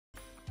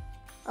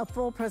a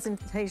full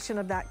presentation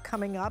of that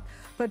coming up.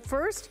 But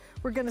first,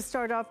 we're gonna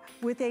start off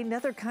with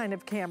another kind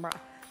of camera.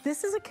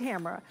 This is a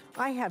camera.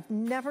 I have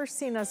never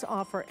seen us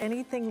offer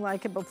anything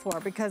like it before,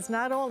 because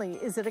not only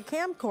is it a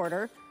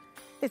camcorder,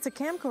 it's a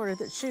camcorder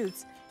that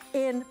shoots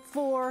in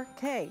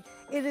 4K.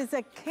 It is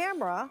a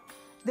camera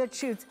that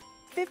shoots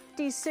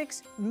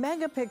 56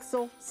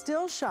 megapixel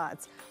still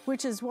shots,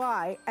 which is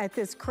why at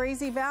this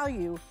crazy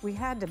value, we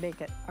had to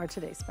make it our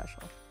today's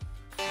special.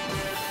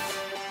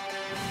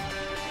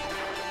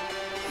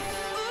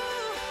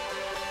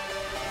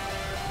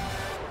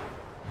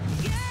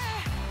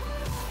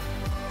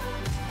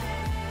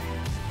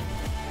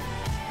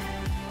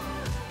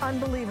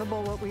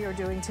 Unbelievable what we are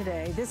doing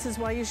today. This is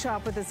why you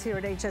shop with us here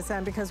at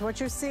HSN, because what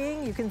you're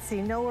seeing, you can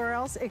see nowhere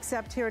else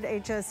except here at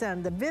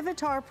HSN. The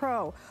Vivitar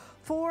Pro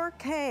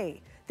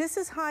 4K. This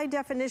is high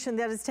definition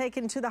that is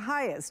taken to the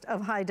highest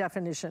of high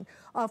definition,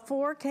 a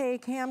 4K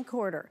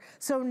camcorder.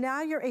 So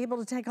now you're able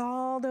to take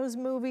all those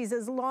movies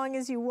as long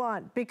as you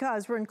want,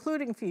 because we're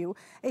including for you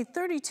a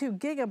 32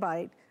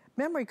 gigabyte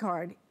memory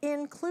card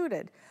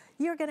included.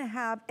 You're gonna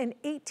have an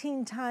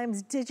 18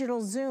 times digital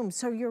zoom,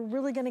 so you're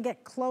really gonna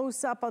get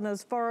close up on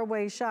those far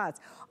away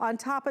shots. On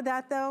top of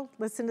that though,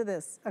 listen to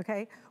this,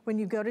 okay? When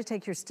you go to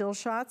take your still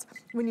shots,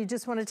 when you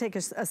just wanna take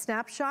a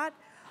snapshot,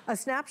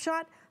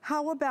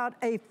 how about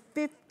a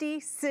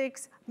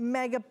 56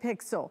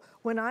 megapixel?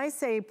 When I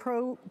say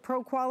pro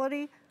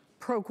quality,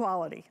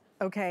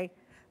 okay?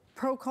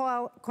 Pro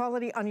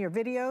quality on your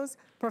videos,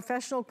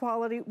 professional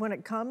quality when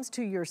it comes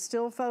to your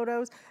still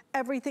photos.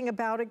 Everything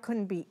about it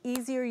couldn't be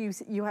easier.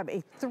 You have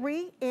a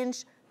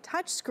 3-inch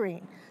touch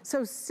screen.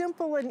 So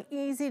simple and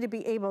easy to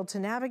be able to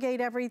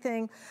navigate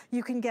everything.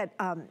 You can get,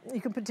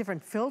 you can put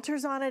different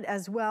filters on it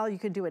as well. You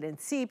can do it in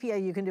sepia,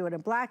 you can do it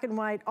in black and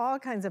white, all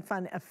kinds of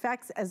fun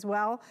effects as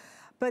well.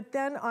 But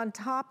then on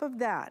top of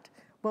that,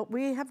 what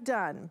we have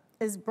done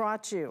is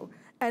brought you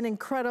an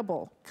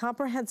incredible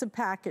comprehensive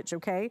package,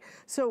 okay?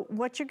 So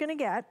what you're gonna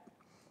get,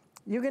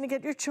 you're gonna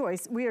get your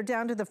choice. We are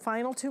down to the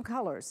final 2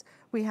 colors.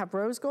 We have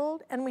rose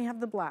gold and we have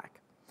the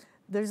black.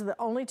 Those are the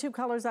only 2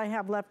 colors I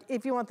have left.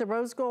 If you want the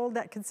rose gold,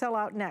 that can sell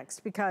out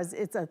next because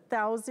it's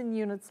 1,000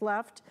 units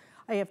left.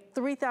 I have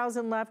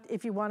 3,000 left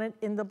if you want it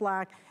in the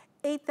black.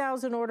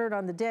 8,000 ordered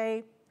on the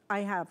day.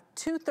 I have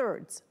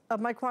 2/3 of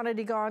my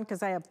quantity gone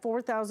because I have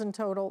 4,000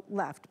 total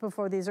left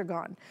before these are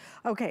gone.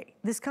 Okay,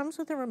 this comes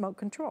with a remote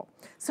control.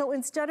 So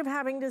instead of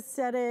having to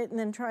set it and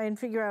then try and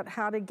figure out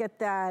how to get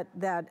that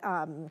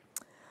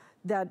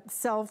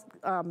self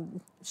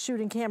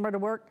shooting camera to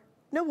work,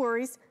 no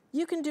worries.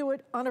 You can do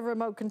it on a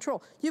remote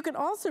control. You can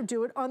also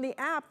do it on the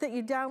app that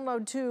you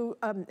download to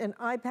an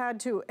iPad,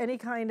 to any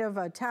kind of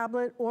a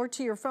tablet, or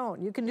to your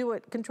phone. You can do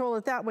it, control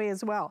it that way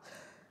as well.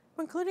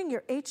 Including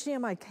your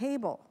HDMI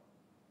cable.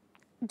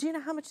 Do you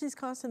know how much these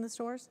cost in the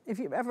stores? If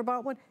you've ever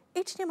bought one,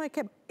 HDMI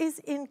cable is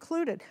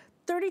included.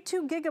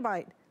 32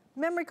 gigabyte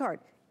memory card,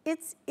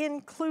 it's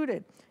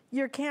included.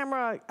 Your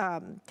camera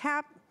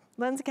cap,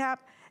 lens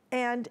cap,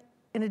 and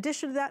in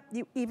addition to that,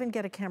 you even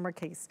get a camera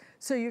case.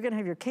 So you're gonna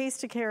have your case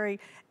to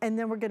carry, and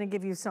then we're gonna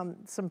give you some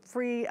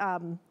free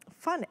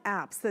fun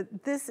apps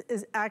that this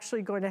is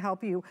actually going to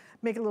help you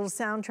make a little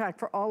soundtrack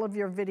for all of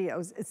your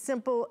videos. It's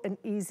simple and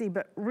easy,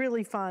 but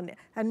really fun,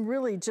 and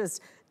really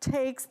just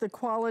takes the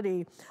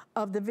quality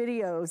of the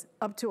videos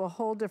up to a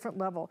whole different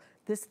level.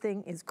 This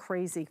thing is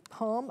crazy.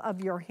 Palm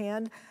of your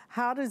hand.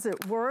 How does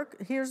it work?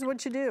 Here's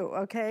what you do,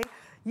 okay?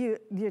 You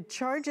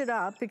charge it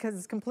up because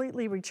it's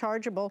completely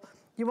rechargeable.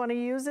 You wanna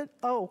use it?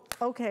 Oh,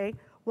 okay.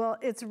 Well,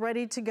 it's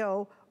ready to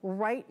go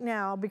right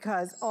now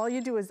because all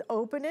you do is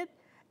open it,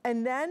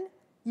 and then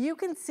you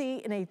can see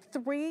in a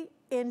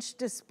 3-inch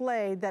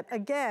display that,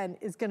 again,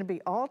 is gonna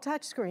be all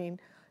touchscreen,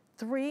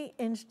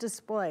 3-inch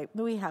display.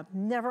 We have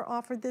never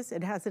offered this.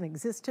 It hasn't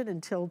existed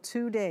until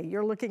today.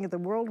 You're looking at the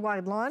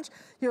worldwide launch.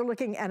 You're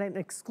looking at an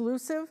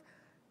exclusive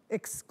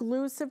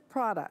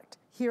product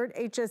here at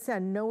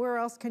HSN. Nowhere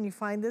else can you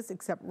find this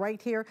except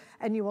right here,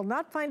 and you will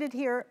not find it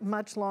here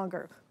much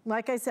longer.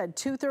 Like I said,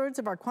 2/3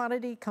 of our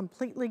quantity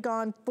completely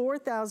gone,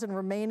 4,000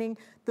 remaining.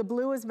 The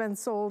blue has been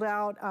sold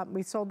out.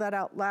 We sold that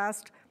out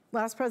last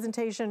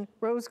presentation,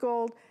 rose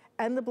gold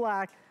and the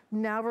black,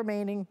 now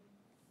remaining.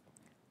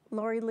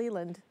 Lori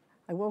Leland,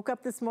 I woke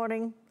up this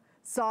morning,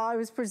 saw I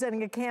was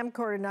presenting a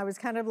camcorder, and I was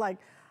kind of like,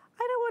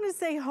 I don't want to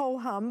say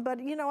ho-hum, but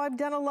you know, I've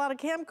done a lot of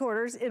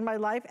camcorders in my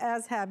life,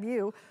 as have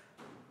you.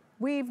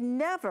 We've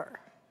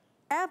never,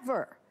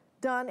 ever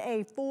done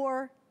a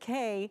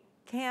 4K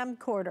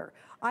camcorder.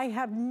 I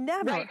have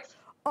never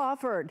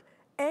offered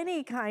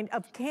any kind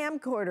of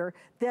camcorder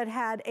that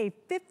had a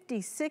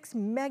 56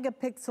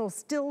 megapixel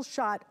still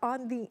shot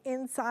on the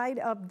inside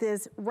of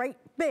this, right,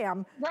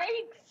 bam.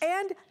 Right.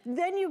 And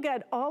then you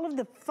get all of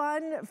the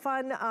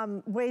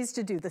fun ways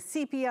to do the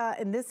sepia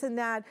and this and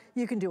that.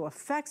 You can do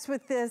effects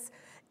with this.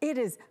 It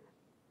is,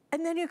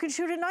 and then you can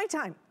shoot at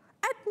nighttime.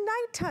 At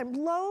nighttime,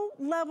 low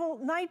level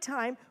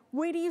nighttime,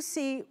 wait till you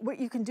see what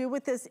you can do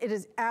with this. It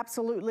is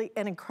absolutely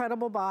an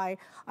incredible buy.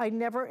 I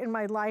never in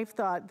my life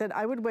thought that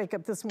I would wake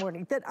up this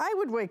morning, that I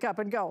would wake up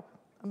and go,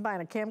 I'm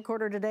buying a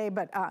camcorder today,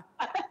 but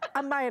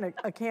I'm buying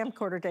a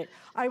camcorder tape.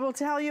 I will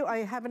tell you, I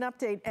have an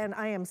update, and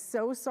I am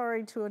so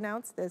sorry to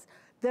announce this.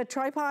 The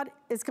tripod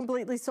is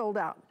completely sold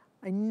out.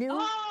 I knew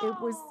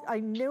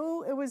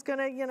it was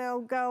gonna, you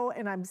know, go,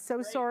 and I'm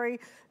so sorry.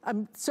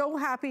 I'm so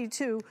happy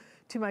to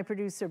my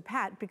producer,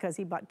 Pat, because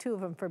he bought 2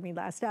 of them for me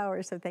last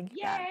hour, so thank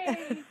you,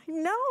 Pat.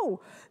 No,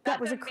 that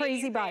was a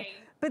crazy buy.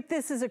 But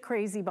this is a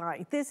crazy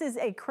buy. This is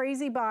a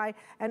crazy buy,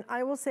 and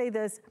I will say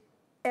this,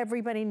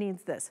 everybody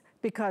needs this,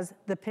 because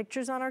the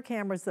pictures on our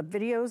cameras, the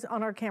videos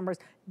on our cameras,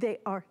 they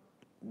are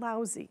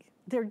lousy.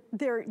 They're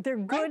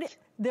good,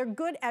 they're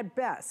good at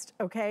best,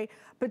 okay?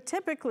 But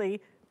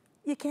typically,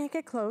 you can't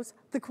get close.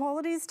 The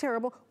quality is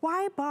terrible.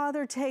 Why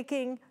bother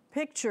taking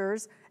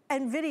pictures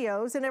and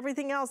videos and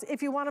everything else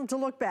if you want them to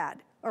look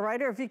bad, all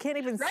right? Or if you can't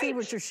even see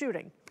what you're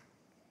shooting.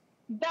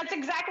 That's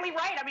exactly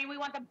right. I mean, we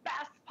want the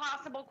best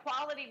possible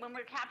quality when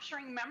we're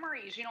capturing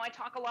memories. You know, I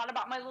talk a lot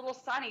about my little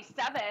son. He's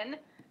 7,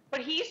 but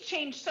he's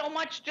changed so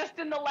much just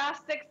in the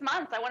last 6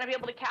 months. I want to be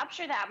able to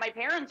capture that. My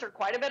parents are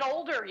quite a bit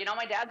older. You know,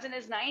 my dad's in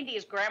his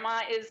 90s.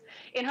 Grandma is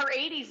in her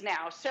 80s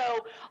now.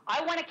 So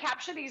I want to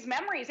capture these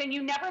memories. And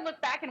you never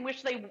look back and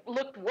wish they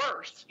looked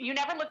worse. You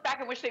never look back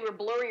and wish they were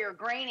blurry or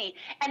grainy.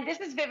 And this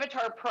is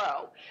Vivitar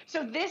Pro.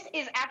 So this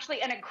is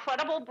actually an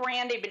incredible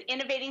brand. They've been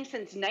innovating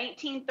since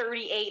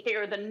 1938. They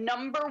are the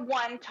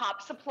 #1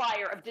 top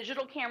supplier of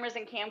digital cameras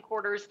and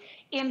camcorders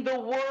in the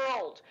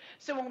world.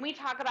 So when we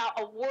talk about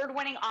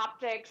award-winning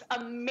optics,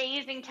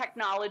 amazing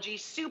technology,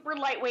 super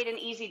lightweight and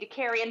easy to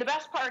carry. And the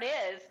best part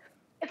is,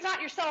 it's not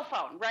your cell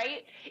phone,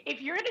 right?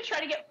 If you're gonna try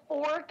to get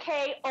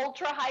 4K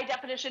ultra high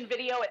definition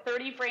video at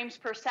 30 frames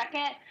per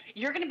second,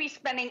 you're gonna be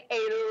spending a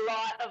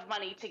lot of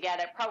money to get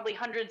it, probably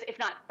hundreds, if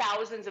not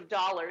thousands of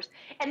dollars.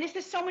 And this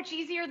is so much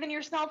easier than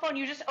your cell phone.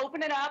 You just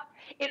open it up,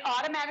 it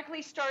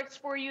automatically starts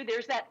for you.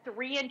 There's that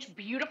 3-inch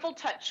beautiful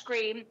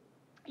touchscreen.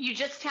 You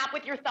just tap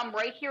with your thumb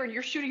right here and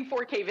you're shooting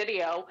 4K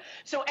video.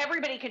 So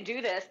everybody can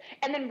do this.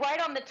 And then right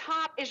on the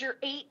top is your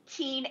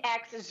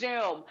 18x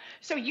zoom.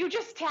 So you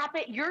just tap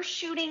it, you're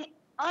shooting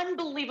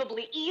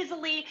unbelievably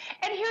easily.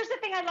 And here's the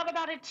thing I love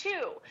about it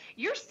too.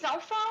 Your cell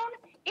phone,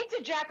 it's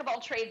a jack of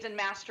all trades and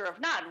master of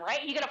none,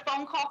 right? You get a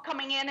phone call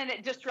coming in and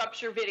it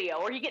disrupts your video,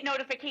 or you get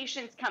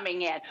notifications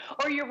coming in,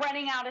 or you're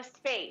running out of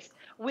space.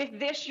 With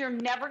this, you're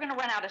never gonna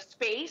run out of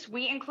space.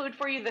 We include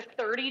for you the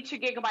 32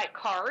 gigabyte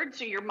card.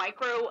 So your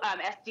micro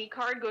SD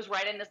card goes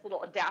right in this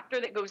little adapter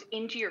that goes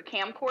into your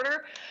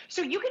camcorder.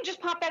 So you can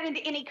just pop that into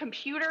any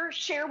computer,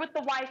 share with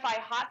the Wi-Fi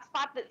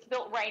hotspot that's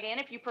built right in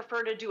if you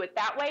prefer to do it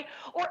that way,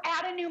 or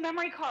add a new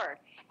memory card.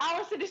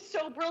 Alice, it is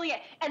so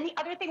brilliant. And the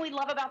other thing we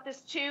love about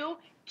this too,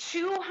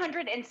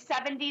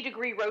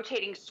 270-degree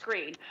rotating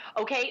screen,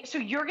 okay? So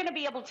you're gonna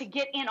be able to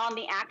get in on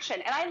the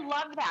action. And I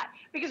love that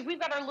because we've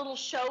got our little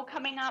show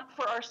coming up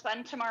for our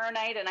son tomorrow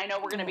night, and I know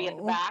we're gonna be at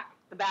the back.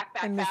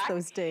 I miss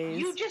those days.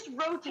 You just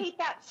rotate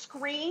that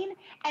screen,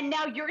 and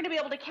now you're gonna be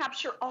able to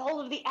capture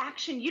all of the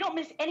action. You don't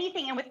miss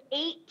anything, and with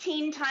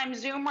 18 times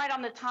zoom right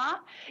on the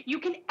top, you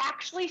can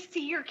actually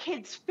see your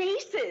kids'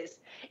 faces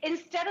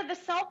instead of the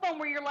cell phone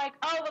where you're like,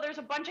 oh, well, there's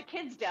a bunch of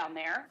kids down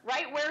there,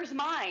 right? Where's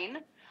mine?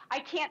 I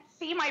can't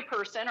see my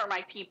person or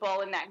my people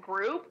in that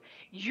group.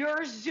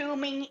 You're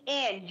zooming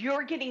in,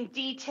 you're getting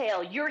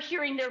detail, you're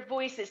hearing their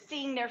voices,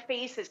 seeing their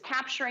faces,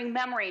 capturing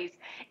memories.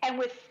 And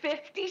with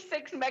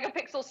 56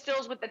 megapixel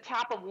stills with the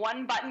tap of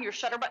one button, your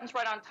shutter button's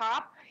right on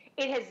top,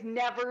 it has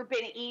never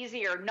been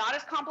easier. Not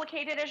as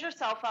complicated as your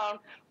cell phone,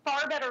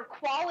 far better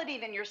quality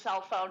than your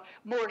cell phone,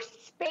 more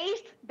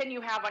space than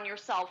you have on your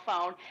cell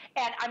phone.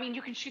 And I mean,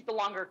 you can shoot the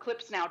longer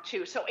clips now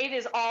too. So it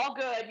is all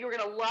good. You're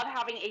gonna love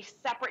having a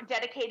separate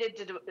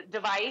dedicated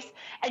device,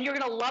 and you're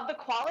gonna love the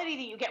quality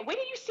that you get. Wait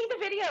till you see the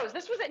videos.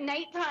 This was at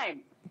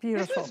nighttime.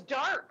 Beautiful. This was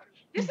dark.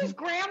 This is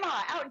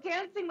grandma out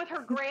dancing with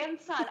her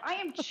grandson. I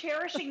am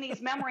cherishing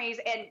these memories,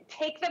 and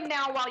take them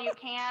now while you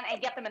can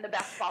and get them in the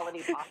best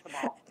quality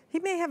possible. He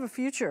may have a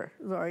future,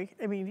 Lori.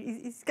 I mean,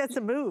 he's got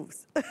some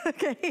moves,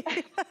 okay?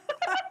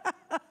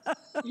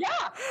 Yeah.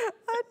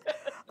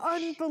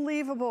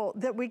 Unbelievable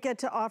that we get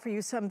to offer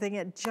you something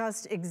at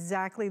just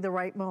exactly the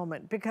right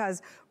moment,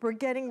 because we're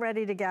getting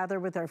ready to gather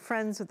with our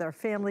friends, with our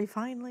family.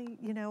 Finally,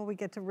 you know, we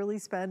get to really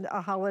spend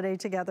a holiday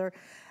together.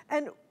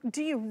 And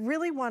do you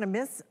really want to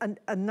miss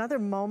another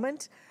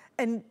moment?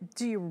 And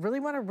do you really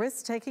want to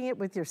risk taking it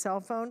with your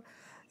cell phone?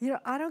 You know,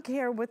 I don't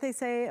care what they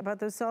say about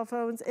those cell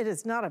phones. It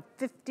is not a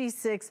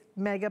 56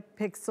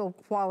 megapixel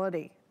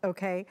quality,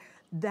 okay?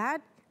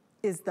 That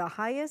is the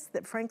highest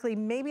that, frankly,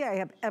 maybe I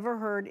have ever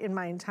heard in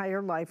my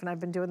entire life, and I've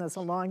been doing this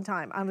a long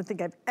time. I don't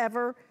think I've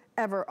ever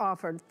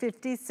offered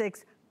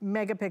 56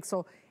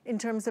 megapixel in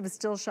terms of a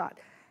still shot.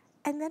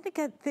 And then to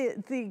get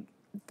the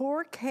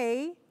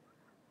 4K,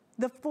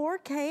 the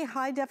 4K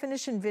high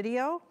definition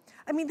video,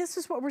 I mean, this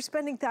is what we're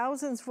spending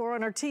thousands for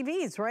on our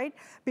TVs, right?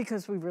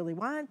 Because we really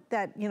want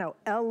that, you know,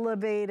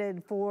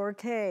 elevated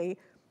 4K.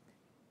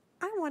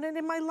 I want it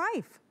in my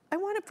life. I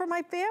want it for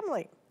my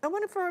family. I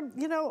want it for,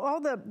 you know,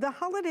 all the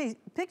holiday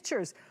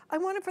pictures. I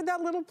want it for that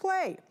little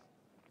play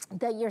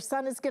that your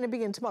son is gonna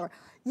be in tomorrow.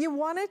 You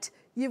want it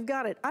you've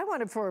got it. I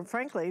wanted for,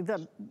 frankly,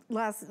 the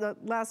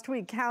last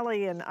week,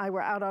 Callie and I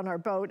were out on our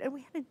boat and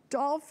we had a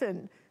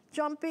dolphin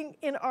jumping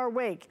in our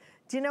wake.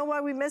 Do you know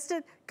why we missed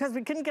it? Because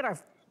we couldn't get our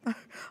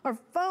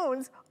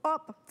phones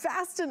up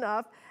fast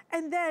enough,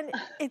 and then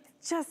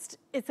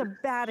it's a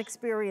bad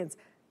experience.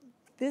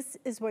 This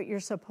is what you're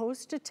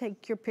supposed to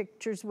take your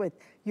pictures with.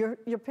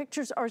 Your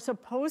pictures are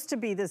supposed to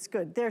be this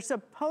good. They're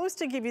supposed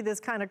to give you this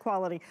kind of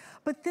quality.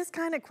 But this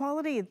kind of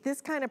quality at this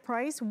kind of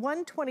price,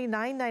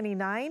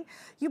 $129.99,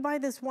 you buy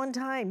this one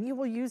time. You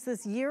will use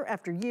this year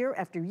after year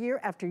after year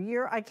after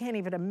year. I can't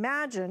even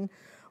imagine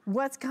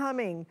what's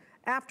coming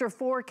after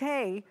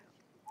 4K.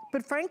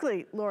 But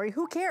frankly, Lori,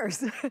 who cares?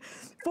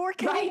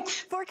 4K, right.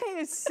 4K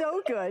is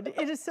so good.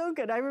 It is so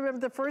good. I remember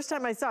the first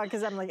time I saw it,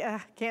 because I'm like,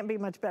 can't be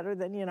much better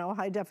than, you know,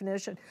 high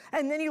definition.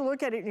 And then you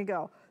look at it and you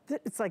go,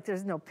 it's like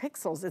there's no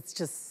pixels. It's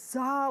just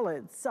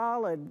solid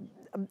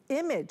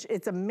image.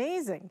 It's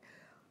amazing.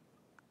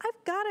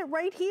 I've got it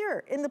right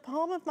here in the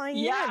palm of my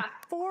hand.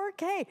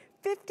 4K,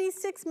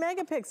 56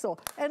 megapixel.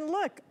 And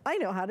look, I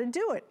know how to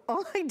do it.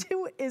 All I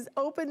do is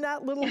open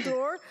that little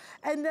door,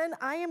 and then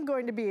I am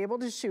going to be able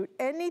to shoot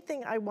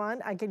anything I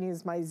want. I can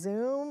use my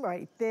zoom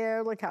right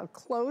there. Look how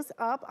close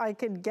up I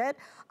can get.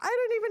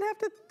 I don't even have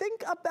to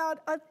think about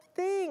a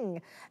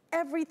thing.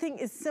 Everything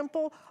is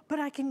simple, but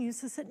I can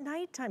use this at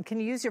nighttime. Can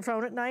you use your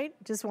phone at night?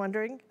 Just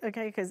wondering,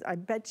 okay, because I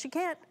bet you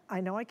can't.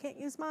 I know I can't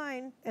use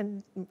mine,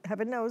 and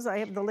heaven knows I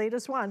have the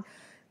latest one.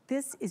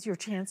 This is your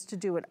chance to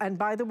do it. And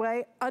by the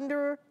way,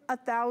 under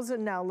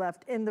 1,000 now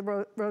left in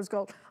the rose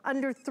gold,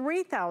 under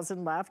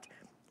 3,000 left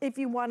if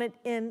you want it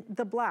in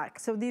the black.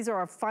 So these are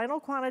our final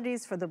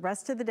quantities for the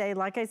rest of the day.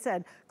 Like I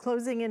said,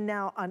 closing in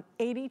now on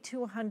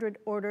 8,200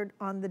 ordered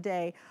on the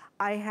day.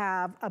 I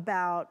have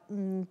about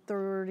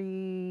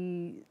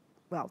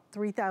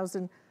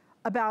 3,000,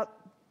 about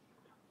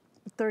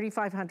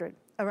 3,500,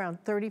 around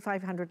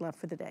 3,500 left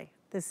for the day.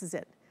 This is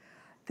it.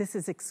 This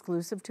is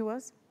exclusive to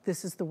us.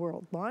 This is the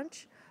world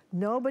launch.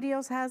 Nobody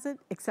else has it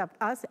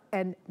except us,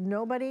 and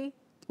nobody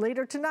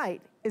later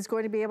tonight is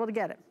going to be able to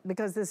get it,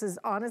 because this is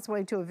on its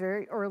way to a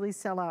very early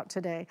sellout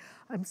today.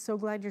 I'm so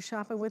glad you're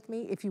shopping with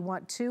me. If you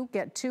want two,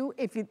 get two.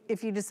 If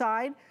you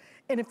decide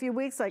in a few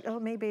weeks, like, oh,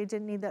 maybe I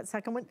didn't need that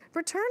second one,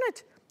 return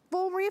it,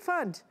 full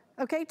refund,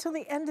 okay, till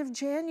the end of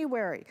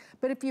January.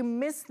 But if you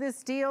miss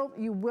this deal,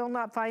 you will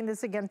not find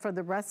this again for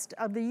the rest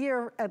of the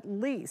year at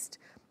least,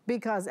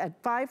 because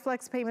at 5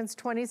 flex payments,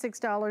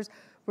 $26,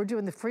 we're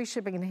doing the free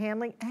shipping and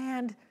handling,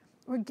 and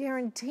we're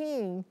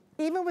guaranteeing,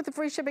 even with the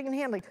free shipping and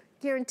handling,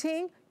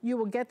 guaranteeing you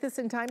will get this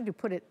in time to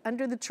put it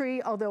under the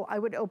tree, although I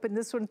would open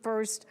this one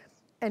first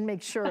and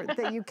make sure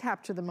that you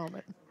capture the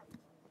moment.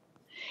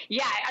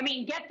 Yeah, I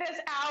mean, get this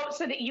out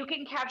so that you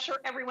can capture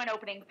everyone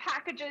opening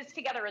packages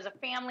together as a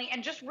family.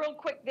 And just real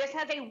quick, this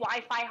has a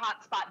Wi-Fi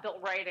hotspot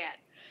built right in.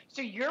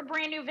 So your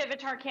brand new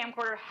Vivitar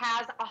camcorder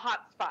has a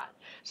hotspot.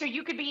 So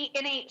you could be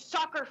in a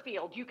soccer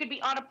field, you could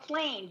be on a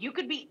plane, you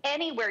could be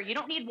anywhere. You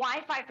don't need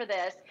Wi-Fi for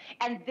this.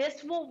 And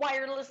this will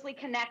wirelessly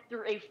connect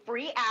through a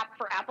free app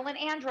for Apple and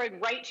Android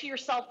right to your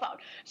cell phone.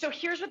 So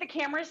here's what the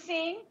camera is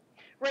seeing.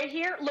 Right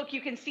here, look,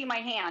 you can see my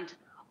hand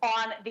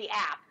on the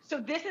app. So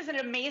this is an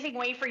amazing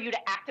way for you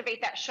to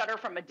activate that shutter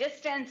from a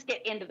distance,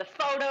 get into the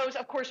photos.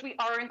 Of course, we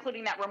are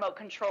including that remote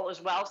control as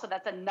well. So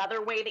that's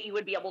another way that you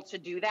would be able to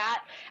do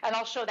that. And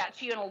I'll show that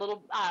to you in a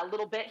little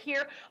bit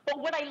here. But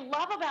what I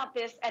love about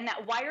this and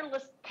that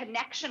wireless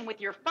connection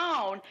with your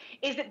phone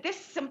is that this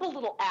simple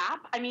little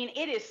app, I mean,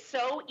 it is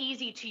so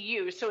easy to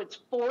use. So it's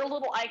 4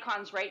 little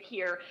icons right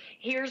here.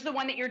 Here's the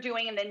one that you're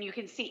doing, and then you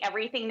can see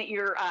everything that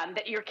your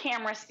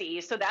camera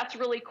sees. So that's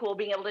really cool,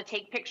 being able to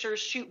take pictures,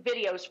 shoot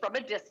videos from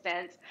a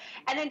distance.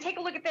 And then take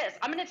a look at this.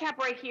 I'm going to tap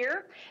right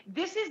here.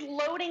 This is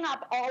loading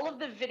up all of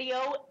the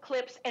video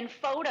clips and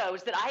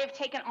photos that I have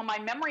taken on my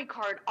memory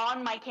card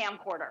on my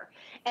camcorder.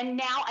 And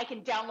now I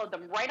can download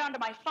them right onto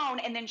my phone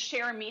and then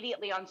share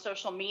immediately on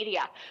social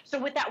media. So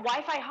with that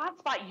Wi-Fi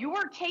hotspot, you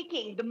are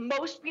taking the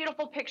most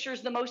beautiful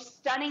pictures, the most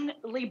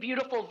stunningly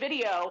beautiful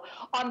video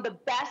on the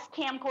best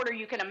camcorder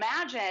you can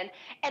imagine,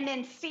 and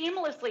then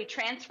seamlessly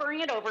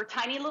transferring it over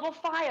tiny little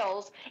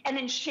files and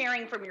then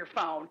sharing from your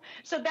phone.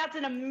 So that's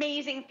an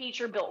amazing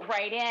feature built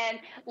right in.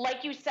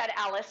 Like you said,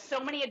 Alice, so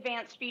many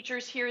advanced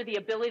features here, the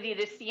ability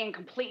to see in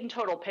complete and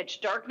total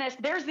pitch darkness.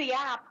 There's the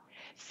app.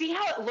 See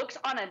how it looks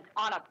on a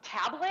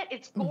tablet?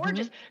 It's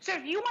gorgeous. So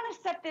if you want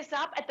to set this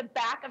up at the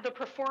back of the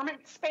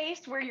performance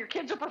space where your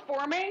kids are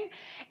performing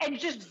and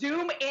just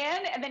zoom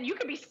in, and then you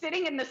could be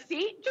sitting in the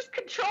seat, just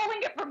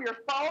controlling it from your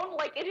phone.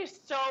 Like, it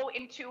is so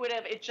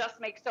intuitive. It just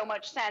makes so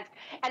much sense.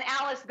 And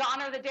Alice,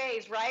 gone are the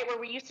days, right, where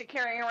we used to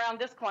carrying around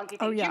this clunky thing.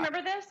 Oh, yeah. Do you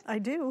remember this? I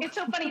do. It's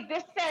so funny.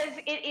 This says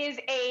it is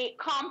a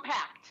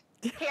compact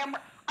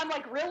camera. I'm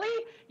like,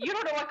 really? You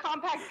don't know what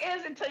compact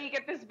is until you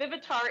get this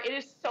Vivitar. It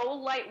is so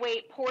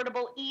lightweight,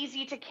 portable,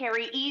 easy to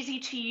carry, easy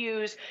to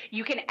use.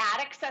 You can add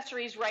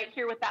accessories right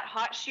here with that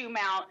hot shoe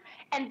mount.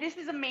 And this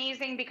is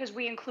amazing because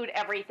we include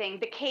everything.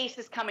 The case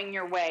is coming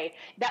your way.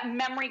 That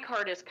memory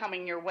card is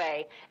coming your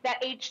way.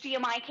 That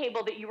HDMI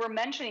cable that you were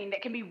mentioning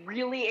that can be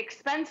really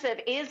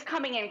expensive is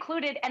coming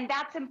included. And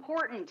that's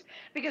important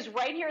because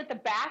right here at the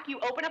back, you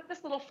open up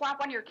this little flap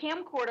on your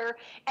camcorder,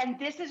 and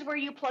this is where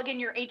you plug in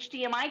your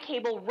HDMI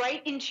cable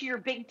right into your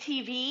big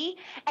TV.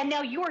 And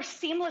now you are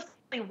seamlessly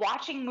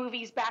watching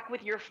movies back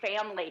with your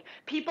family.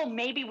 People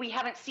maybe we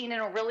haven't seen in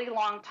a really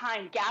long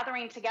time,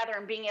 gathering together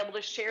and being able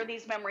to share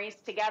these memories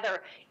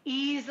together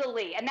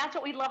easily. And that's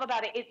what we love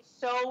about it. It's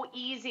so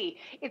easy.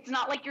 It's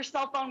not like your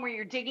cell phone where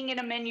you're digging in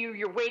a menu,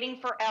 you're waiting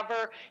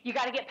forever, you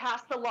got to get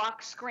past the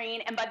lock screen.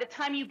 And by the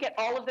time you get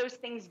all of those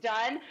things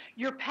done,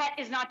 your pet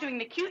is not doing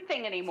the cute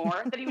thing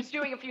anymore that he was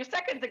doing a few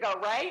seconds ago,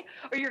 right?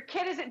 Or your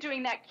kid isn't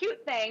doing that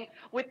cute thing.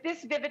 With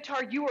this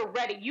Vivitar, you are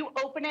ready. You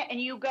open it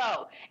and you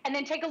go. And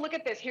then take a look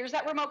at this. Here's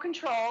that remote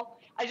control.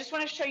 I just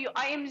want to show you,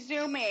 I am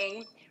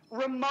zooming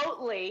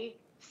remotely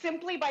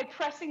simply by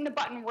pressing the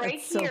button right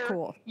here. So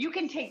cool. You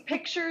can take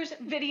pictures,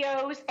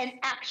 videos, and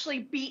actually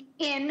be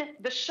in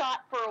the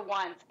shot for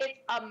once. It's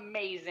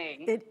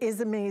amazing. It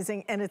is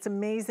amazing, and it's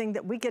amazing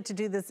that we get to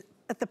do this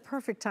at the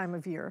perfect time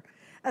of year.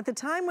 At the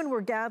time when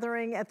we're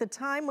gathering, at the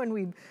time when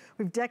we've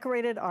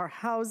decorated our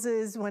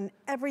houses, when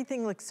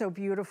everything looks so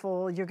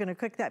beautiful, you're gonna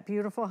cook that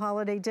beautiful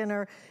holiday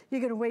dinner,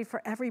 you're gonna wait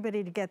for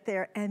everybody to get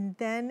there, and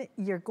then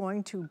you're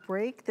going to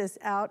break this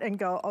out and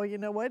go, oh, you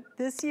know what,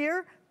 this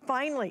year,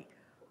 finally,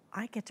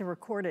 I get to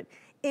record it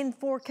in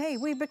 4K.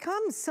 We've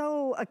become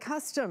so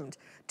accustomed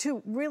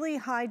to really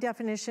high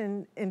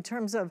definition in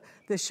terms of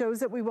the shows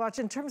that we watch,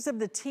 in terms of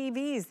the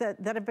TVs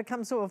that have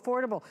become so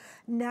affordable.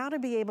 Now to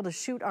be able to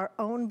shoot our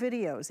own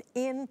videos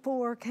in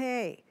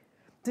 4K.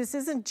 This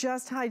isn't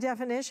just high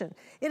definition,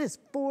 it is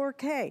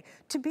 4K.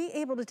 To be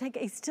able to take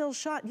a still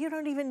shot, you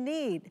don't even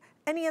need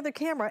any other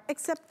camera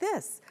except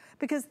this,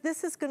 because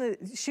this is gonna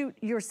shoot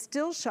your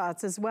still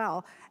shots as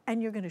well,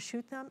 and you're gonna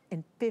shoot them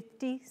in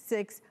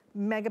 56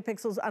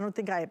 megapixels. I don't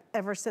think I have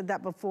ever said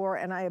that before,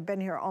 and I have been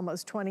here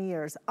almost 20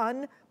 years.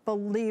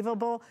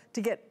 Unbelievable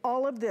to get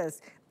all of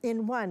this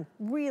in one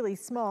really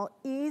small,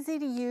 easy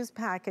to use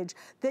package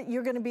that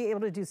you're gonna be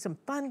able to do some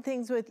fun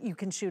things with. You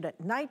can shoot at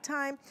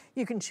nighttime,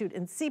 you can shoot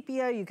in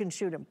sepia, you can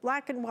shoot in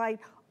black and white,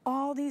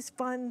 all these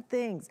fun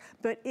things.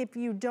 But if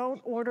you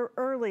don't order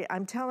early,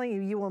 I'm telling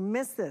you, you will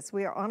miss this.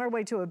 We are on our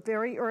way to a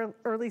very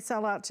early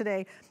sellout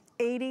today.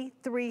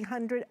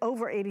 8,300,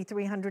 over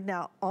 8,300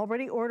 now,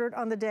 already ordered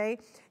on the day.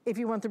 If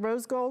you want the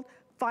rose gold,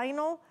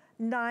 final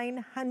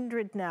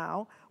 900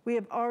 now. We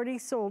have already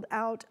sold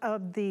out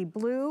of the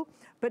blue,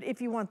 but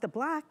if you want the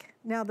black,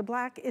 now the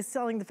black is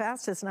selling the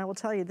fastest, and I will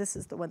tell you, this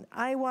is the one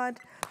I want.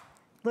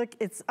 Look,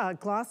 it's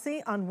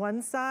glossy on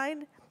one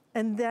side,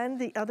 and then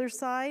the other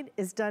side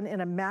is done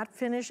in a matte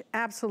finish.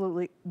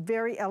 Absolutely,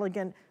 very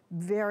elegant,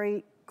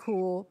 very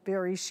cool,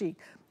 very chic.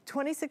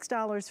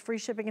 $26, free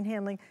shipping and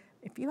handling.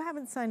 If you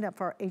haven't signed up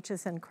for our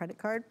HSN credit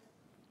card,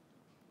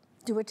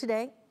 do it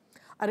today.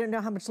 I don't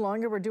know how much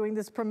longer we're doing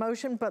this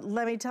promotion, but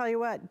let me tell you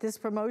what, this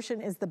promotion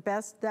is the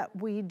best that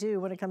we do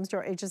when it comes to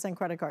our HSN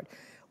credit card.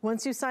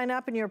 Once you sign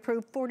up and you're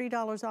approved,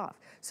 $40 off.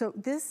 So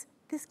this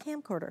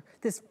camcorder,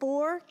 this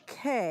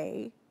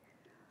 4K,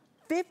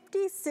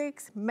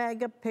 56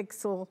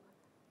 megapixel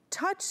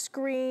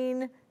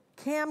touchscreen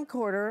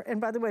camcorder, and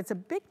by the way, it's a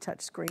big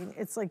touchscreen.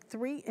 It's like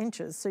 3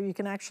 inches, so you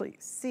can actually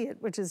see it,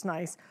 which is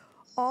nice.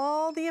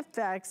 All the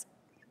effects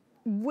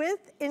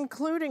with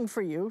including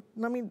for you,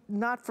 let me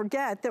not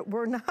forget that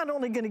we're not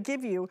only gonna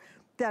give you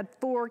that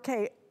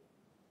 4K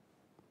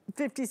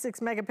 56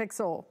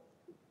 megapixel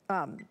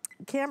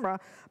camera,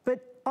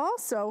 but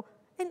also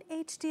an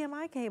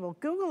HDMI cable.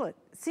 Google it,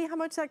 see how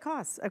much that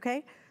costs,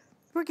 okay?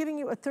 We're giving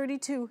you a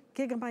 32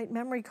 gigabyte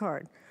memory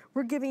card.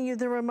 We're giving you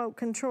the remote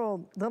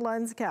control, the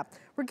lens cap.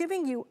 We're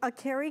giving you a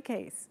carry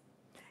case.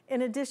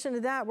 In addition to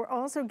that, we're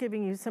also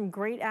giving you some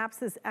great apps.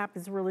 This app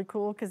is really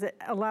cool because it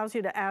allows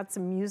you to add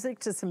some music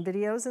to some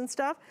videos and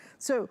stuff.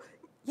 So,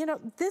 you know,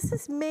 this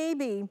is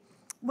maybe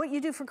what you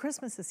do for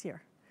Christmas this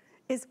year,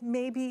 is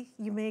maybe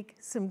you make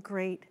some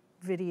great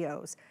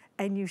videos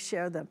and you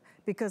share them.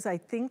 Because I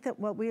think that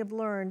what we have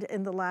learned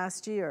in the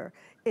last year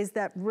is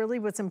that really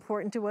what's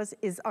important to us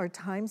is our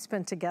time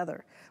spent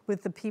together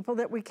with the people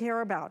that we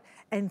care about,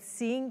 and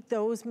seeing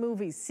those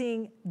movies,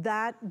 seeing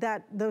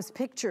those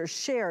pictures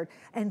shared,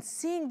 and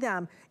seeing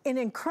them in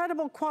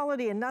incredible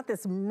quality and not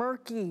this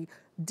murky,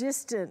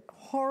 distant,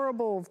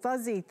 horrible,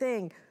 fuzzy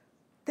thing.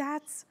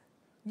 That's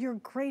your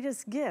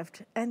greatest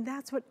gift, and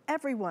that's what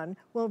everyone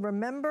will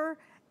remember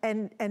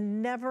and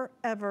never,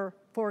 ever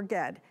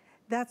forget.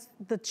 That's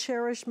the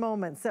cherished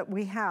moments that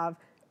we have.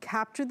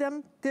 Capture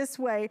them this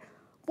way.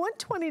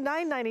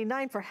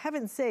 $129.99 for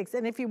heaven's sakes.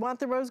 And if you want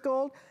the rose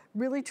gold,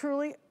 really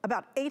truly,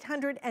 about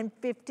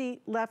 850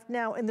 left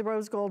now in the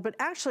rose gold. But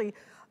actually,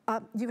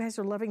 you guys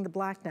are loving the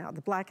black now. The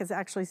black is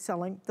actually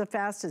selling the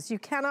fastest. You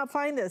cannot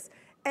find this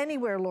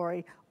anywhere,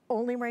 Lori.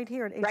 only right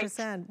here at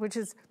HSN, which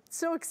is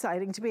so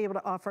exciting to be able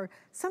to offer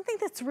something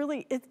that's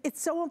really,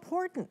 it's so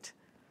important.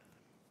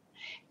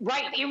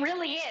 Right, it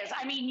really is.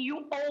 I mean,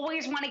 you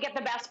always want to get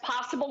the best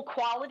possible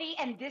quality,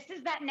 and this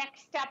is that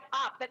next step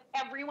up that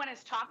everyone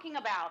is talking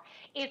about.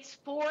 It's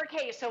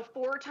 4K, so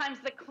 4 times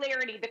the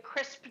clarity, the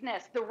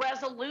crispness, the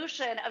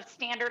resolution of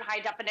standard high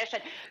definition.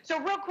 So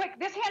real quick,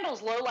 this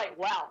handles low light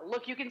well.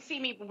 Look, you can see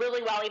me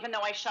really well, even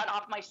though I shut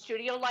off my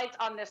studio lights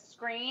on this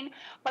screen,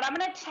 but I'm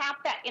going to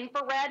tap that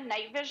infrared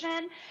night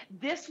vision.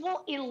 This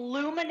will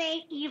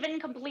illuminate even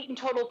complete and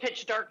total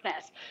pitch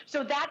darkness.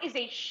 So that is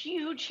a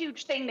huge,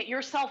 huge thing that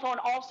your cell phone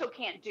also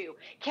can't do.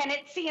 Can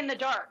it see in the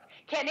dark?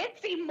 Can it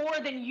see more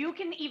than you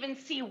can even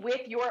see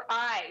with your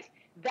eyes?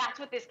 That's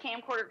what this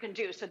camcorder can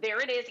do. So there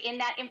it is in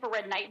that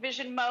infrared night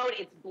vision mode.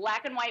 It's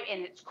black and white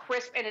and it's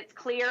crisp and it's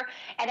clear,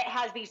 and it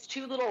has these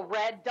 2 little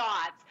red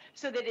dots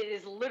so that it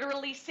is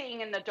literally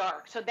seeing in the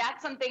dark. So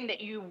that's something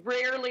that you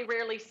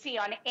rarely see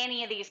on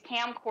any of these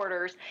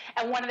camcorders,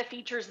 and one of the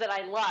features that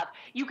I love.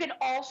 You can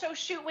also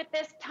shoot with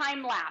this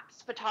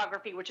time-lapse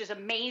photography, which is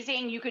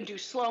amazing. You can do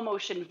slow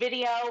motion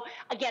video.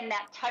 Again,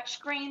 that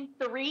touchscreen,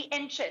 3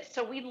 inches.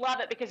 So we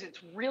love it because it's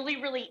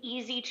really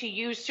easy to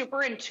use,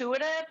 super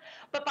intuitive.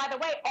 But by the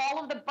way,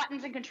 all of the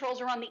buttons and controls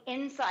are on the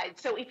inside.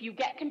 So if you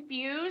get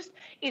confused,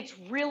 it's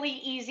really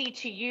easy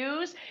to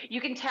use.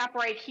 You can tap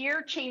right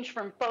here, change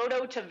from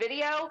photo to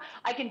video.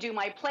 I can do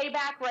my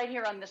playback right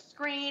here on the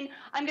screen.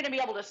 I'm going to be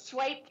able to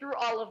swipe through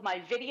all of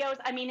my videos.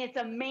 I mean, it's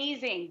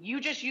amazing.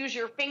 You just use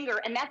your finger,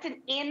 and that's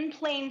an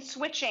in-plane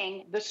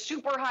switching, the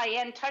super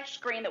high-end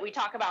touchscreen that we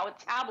talk about with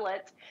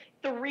tablets.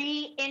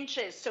 3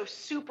 inches, so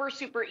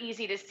super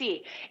easy to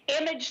see.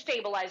 Image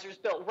stabilizers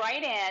built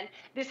right in.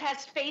 This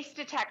has face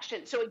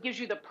detection, so it gives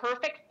you the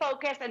perfect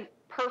focus and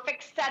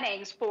perfect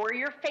settings for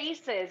your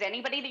faces,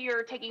 anybody that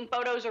you're taking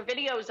photos or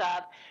videos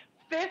of.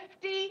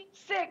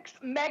 56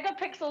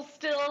 megapixel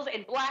stills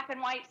in black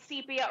and white,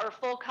 sepia, or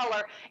full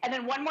color. And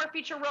then one more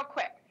feature real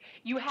quick.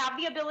 You have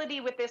the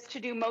ability with this to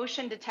do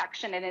motion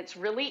detection, and it's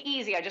really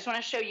easy. I just want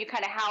to show you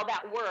kind of how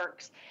that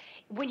works.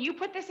 When you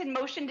put this in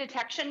motion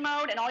detection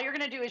mode, and all you're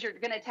going to do is you're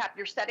going to tap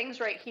your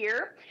settings right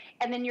here,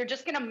 and then you're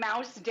just going to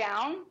mouse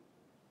down,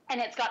 and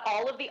it's got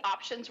all of the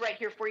options right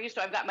here for you.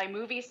 So I've got my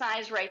movie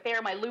size right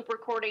there, my loop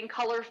recording,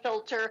 color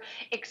filter,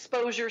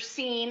 exposure,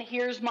 scene.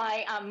 Here's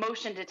my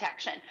motion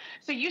detection.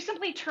 So you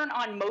simply turn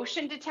on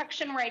motion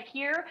detection right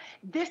here.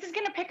 This is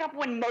going to pick up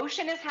when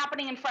motion is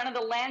happening in front of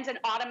the lens and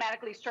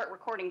automatically start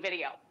recording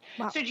video.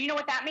 Wow. So do you know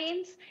what that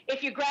means?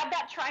 If you grabbed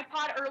that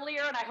tripod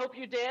earlier, and I hope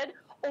you did,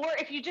 or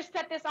if you just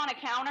set this on a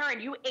counter and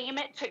you aim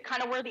it to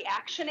kind of where the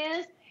action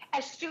is,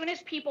 as soon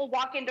as people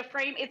walk into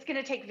frame, it's going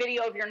to take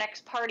video of your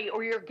next party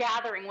or your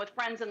gathering with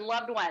friends and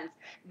loved ones.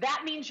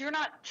 That means you're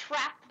not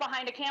trapped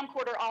behind a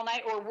camcorder all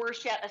night, or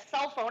worse yet, a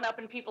cell phone up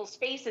in people's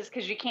faces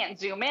because you can't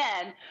zoom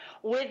in.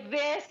 With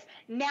this,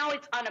 now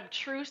it's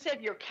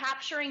unobtrusive. You're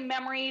capturing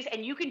memories,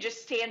 and you can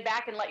just stand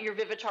back and let your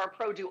Vivitar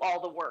Pro do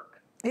all the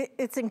work.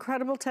 It's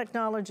incredible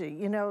technology.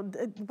 You know,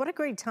 what a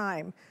great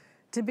time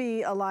to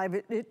be alive.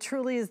 It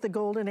truly is the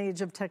golden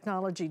age of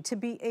technology, to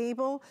be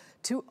able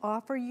to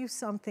offer you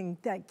something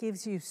that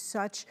gives you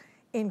such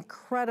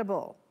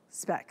incredible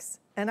specs.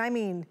 And I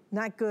mean,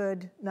 not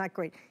good, not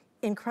great,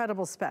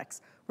 incredible specs.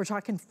 We're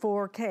talking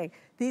 4K.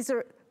 These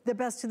are the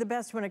best of the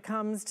best when it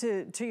comes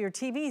to your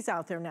TVs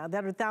out there now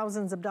that are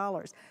thousands of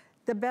dollars.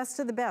 The best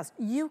of the best.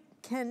 You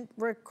can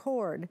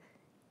record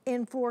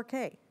in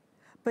 4K,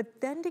 but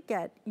then to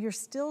get your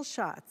still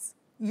shots,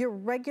 your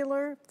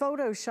regular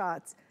photo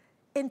shots,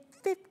 in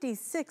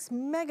 56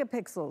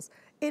 megapixels.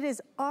 It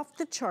is off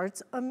the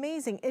charts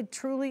amazing. It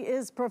truly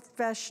is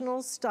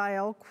professional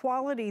style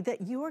quality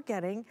that you are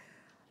getting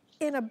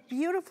in a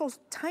beautiful,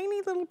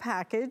 tiny little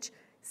package,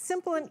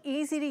 simple and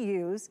easy to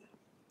use,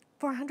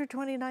 for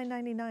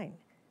 $129.99.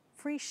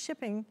 Free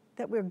shipping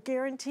that we're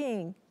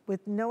guaranteeing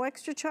with no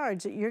extra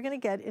charge that you're gonna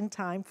get in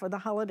time for the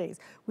holidays.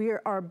 We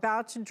are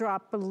about to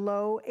drop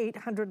below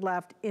 800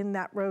 left in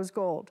that rose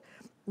gold.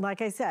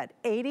 Like I said,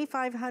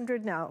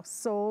 8,500 now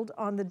sold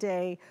on the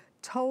day.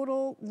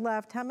 Total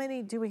left, how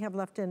many do we have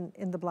left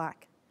in the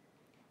black?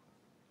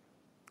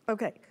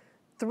 Okay,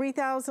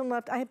 3,000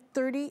 left. I have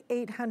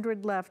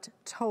 3,800 left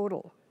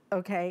total,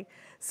 okay?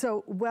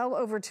 So well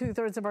over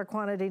 2/3 of our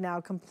quantity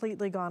now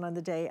completely gone on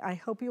the day. I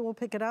hope you will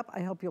pick it up.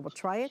 I hope you will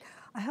try it.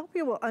 I hope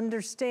you will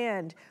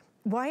understand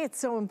why it's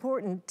so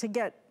important to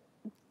get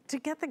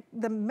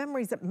the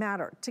memories that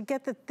matter, to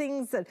get the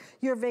things that,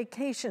 your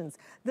vacations,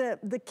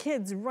 the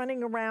kids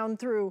running around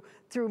through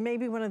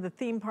maybe one of the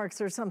theme parks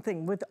or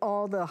something with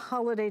all the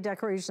holiday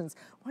decorations.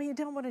 Well, you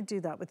don't want to do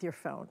that with your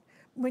phone.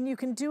 When you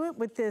can do it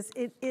with this,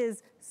 it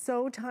is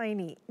so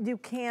tiny. You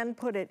can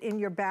put it in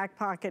your back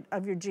pocket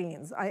of your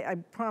jeans. I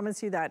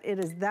promise you that. It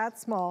is that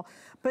small.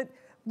 But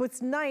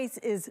what's nice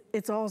is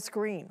it's all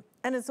screen.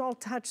 And it's all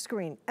touch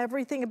screen.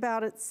 Everything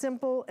about it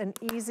simple and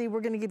easy.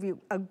 We're gonna give you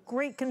a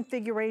great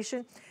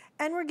configuration,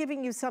 and we're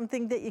giving you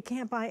something that you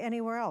can't buy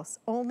anywhere else.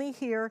 Only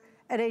here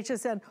at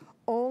HSN,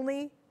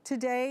 only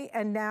today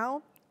and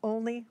now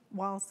only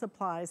while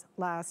supplies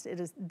last. It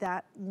is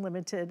that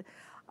limited.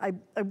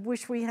 I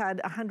wish we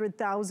had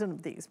 100,000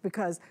 of these,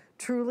 because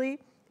truly,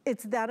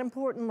 it's that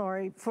important,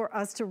 Lori, for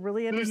us to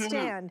really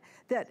understand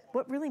that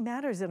what really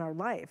matters in our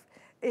life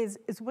is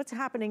what's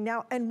happening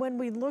now. And when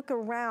we look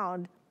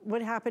around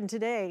what happened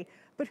today,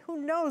 but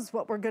who knows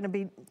what we're gonna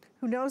be,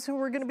 who knows who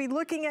we're gonna be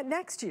looking at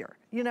next year,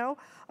 you know?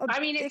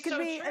 I mean, it's it could so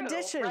be true,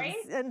 additions right?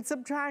 and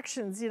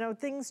subtractions, you know,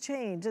 things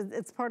change,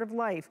 it's part of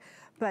life.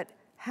 But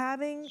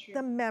having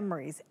the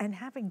memories and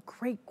having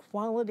great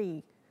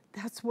quality,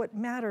 that's what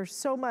matters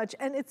so much,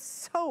 and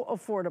it's so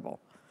affordable.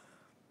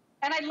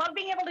 And I love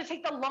being able to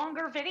take the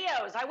longer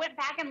videos. I went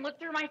back and looked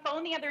through my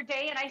phone the other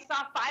day and I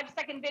saw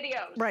 5-second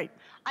videos. Right.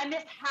 I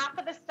missed half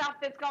of the stuff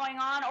that's going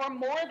on, or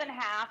more than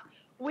half.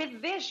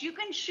 With this, you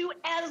can shoot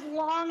as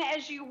long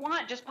as you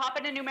want. Just pop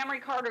in a new memory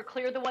card or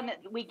clear the one that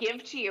we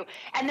give to you.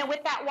 And then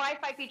with that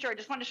Wi-Fi feature, I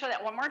just wanted to show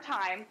that one more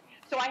time.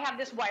 So I have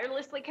this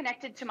wirelessly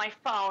connected to my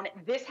phone.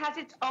 This has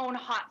its own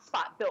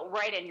hotspot built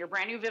right in. Your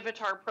brand new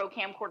Vivitar Pro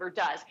camcorder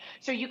does.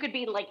 So you could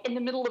be like in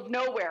the middle of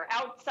nowhere,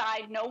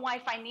 outside, no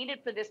Wi-Fi needed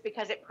for this,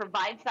 because it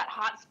provides that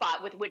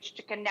hotspot with which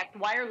to connect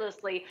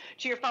wirelessly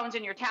to your phones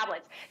and your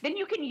tablets. Then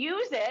you can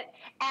use it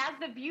as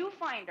the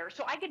viewfinder.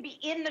 So I could be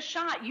in the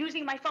shot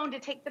using my phone to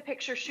take the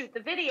picture, shoot the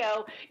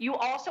video. You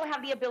also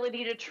have the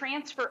ability to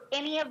transfer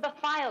any of the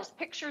files,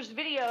 pictures,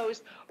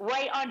 videos,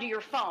 right onto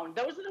your phone.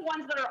 Those are the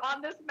ones that are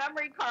on this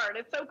memory card.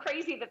 It's so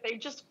crazy that they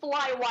just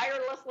fly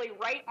wirelessly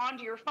right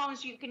onto your phone,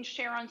 so you can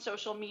share on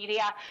social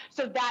media.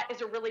 So that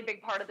is a really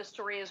big part of the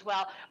story as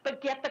well.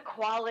 But get the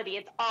quality.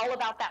 It's all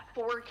about that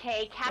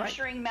 4K,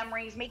 capturing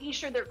memories, making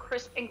sure they're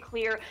crisp and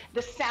clear.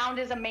 The sound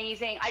is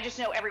amazing. I just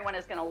know everyone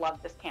is going to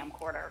love this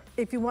camcorder.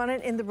 If you want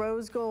it in the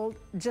rose gold,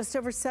 just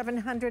over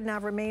 700 now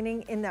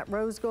remaining in that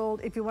rose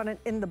gold. If you want it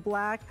in the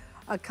black,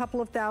 a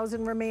couple of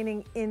thousand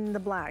remaining in the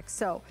black.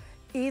 So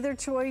either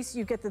choice,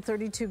 you get the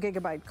 32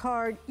 gigabyte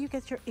card, you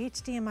get your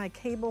HDMI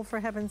cable, for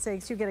heaven's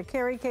sakes, you get a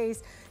carry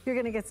case, you're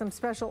gonna get some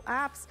special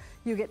apps,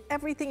 you get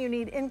everything you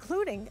need,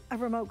 including a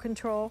remote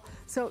control.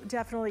 So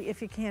definitely,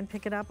 if you can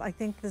pick it up, I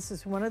think this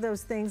is one of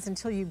those things,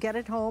 until you get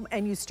it home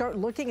and you start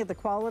looking at the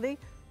quality,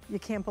 you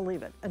can't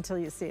believe it until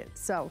you see it.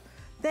 So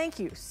thank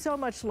you so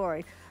much,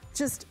 Lori.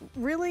 Just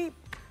really,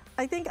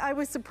 I think I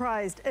was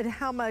surprised at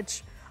how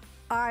much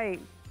I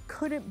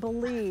couldn't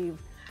believe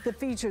the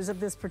features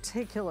of this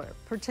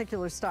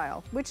particular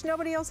style, which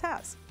nobody else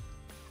has.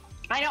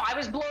 I know, I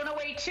was blown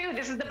away too.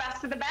 This is the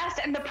best of the best.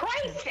 And the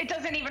price, it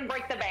doesn't even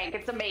break the bank.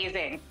 It's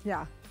amazing.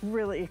 Yeah,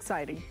 really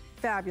exciting.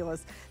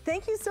 Fabulous.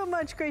 Thank you so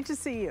much. Great to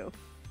see you.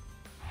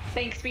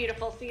 Thanks,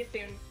 beautiful. See you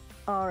soon.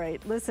 All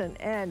right, listen,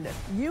 and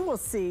you will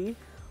see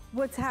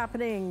what's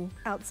happening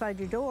outside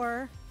your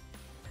door,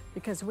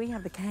 because we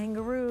have the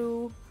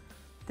kangaroo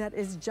that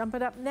is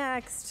jumping up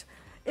next.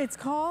 It's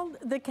called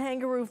the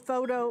Kangaroo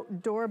Photo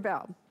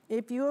Doorbell.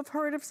 If you have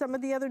heard of some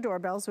of the other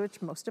doorbells,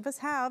 which most of us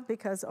have,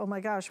 because, oh my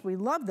gosh, we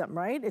love them,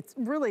 right? It's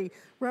really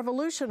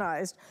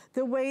revolutionized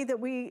the way that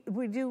we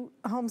do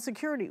home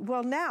security.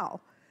 Well, now,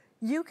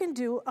 you can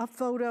do a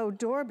photo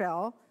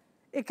doorbell.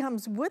 It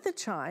comes with a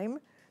chime,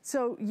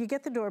 so you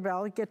get the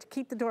doorbell, you get to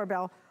keep the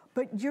doorbell,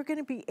 but you're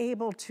gonna be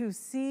able to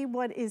see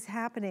what is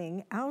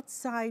happening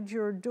outside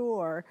your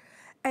door,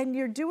 and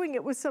you're doing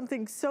it with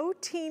something so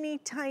teeny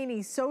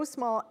tiny, so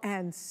small,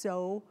 and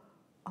so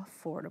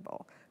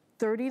affordable.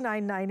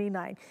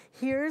 $39.99.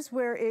 Here's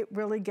where it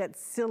really gets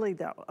silly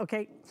though,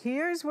 okay?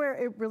 Here's where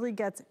it really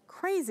gets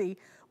crazy,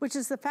 which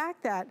is the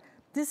fact that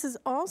this is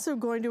also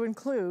going to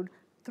include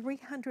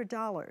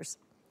 $300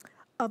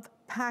 of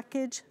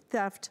package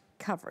theft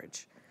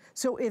coverage.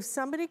 So if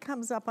somebody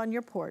comes up on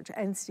your porch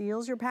and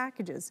steals your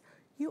packages,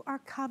 you are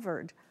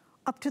covered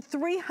up to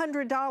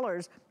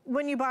 $300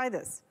 when you buy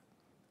this.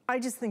 I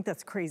just think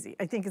that's crazy.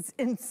 I think it's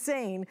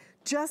insane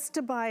just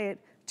to buy it,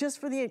 just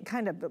for the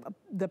kind of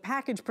the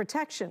package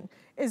protection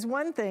is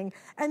one thing.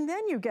 And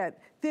then you get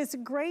this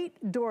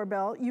great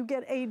doorbell. You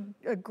get a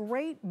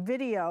great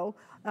video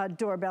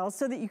doorbell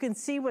so that you can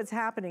see what's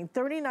happening.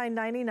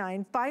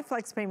 $39.99, 5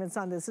 flex payments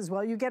on this as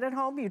well. You get it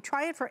home, you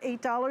try it for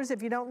 $8.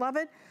 If you don't love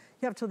it,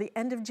 you have till the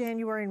end of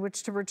January in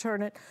which to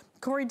return it.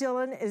 Corey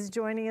Dillon is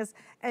joining us.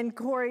 And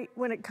Corey,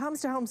 when it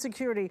comes to home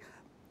security,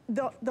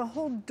 the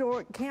whole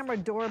camera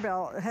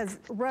doorbell has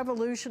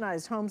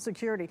revolutionized home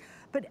security,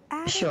 but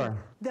adding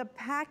the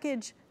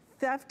package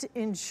theft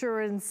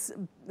insurance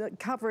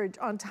coverage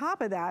on top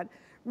of that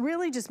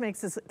really just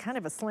makes this kind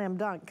of a slam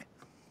dunk.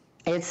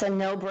 It's a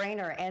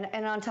no-brainer,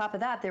 and on top of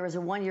that, there is a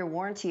 1-year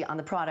warranty on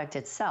the product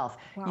itself.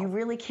 Wow. You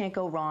really can't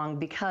go wrong,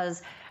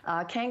 because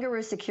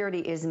Kangaroo Security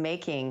is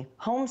making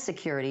home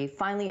security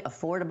finally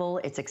affordable.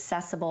 It's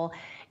accessible.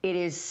 It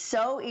is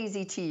so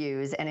easy to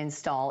use and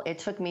install. It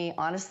took me,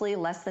 honestly,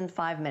 less than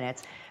 5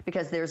 minutes,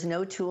 because there's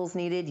no tools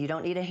needed. You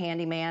don't need a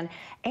handyman.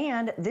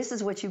 And this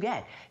is what you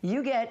get.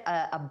 You get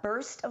a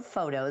burst of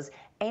photos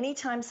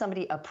anytime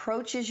somebody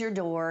approaches your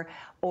door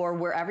or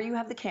wherever you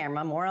have the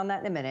camera. More on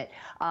that in a minute.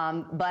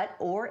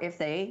 Or if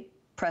they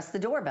press the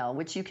doorbell,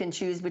 which you can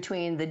choose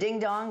between the ding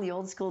dong, the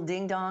old school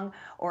ding dong,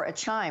 or a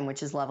chime,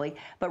 which is lovely.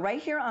 But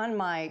right here on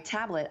my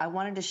tablet, I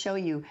wanted to show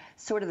you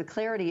sort of the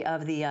clarity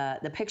of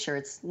the picture.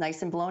 It's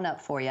nice and blown up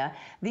for you.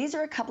 These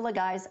are a couple of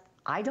guys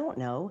I don't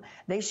know.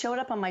 They showed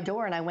up on my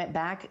door, and I went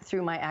back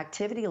through my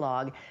activity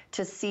log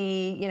to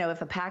see, you know,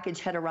 if a package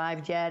had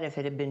arrived yet, if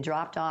it had been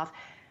dropped off.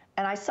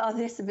 And I saw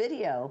this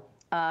video.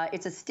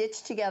 It's a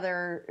stitched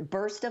together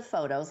burst of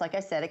photos. Like I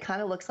said, it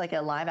kind of looks like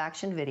a live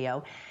action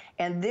video.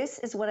 And this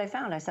is what I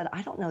found. I said,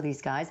 I don't know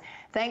these guys.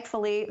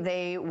 Thankfully,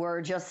 they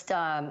were just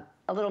a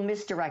little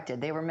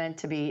misdirected. They were meant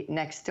to be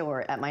next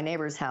door at my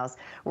neighbor's house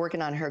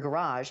working on her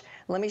garage.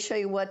 Let me show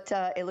you what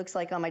it looks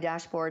like on my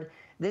dashboard.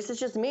 This is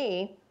just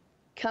me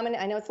coming.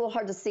 I know it's a little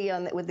hard to see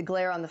with the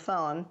glare on the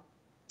phone,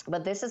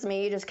 but this is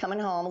me just coming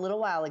home a little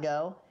while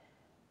ago.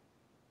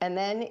 And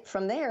then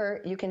from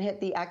there, you can hit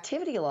the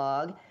activity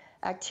log,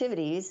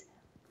 activities,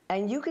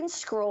 and you can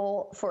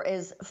scroll for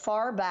as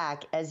far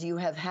back as you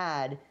have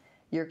had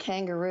your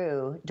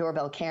Kangaroo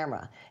doorbell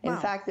camera. In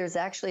fact, there's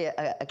actually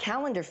a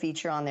calendar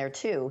feature on there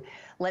too.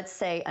 Let's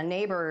say a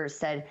neighbor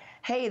said,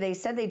 hey, they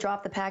said they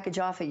dropped the package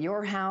off at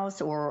your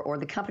house, or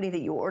the company that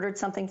you ordered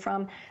something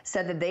from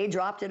said that they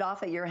dropped it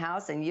off at your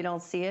house and you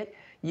don't see it.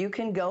 You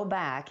can go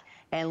back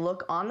and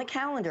look on the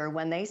calendar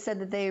when they said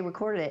that they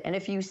recorded it. And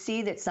if you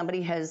see that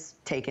somebody has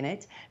taken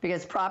it,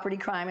 because property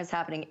crime is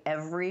happening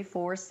every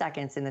 4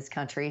 seconds in this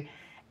country,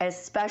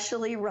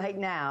 especially right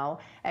now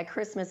at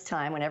Christmas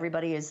time when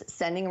everybody is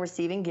sending and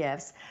receiving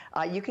gifts,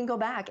 you can go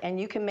back and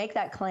you can make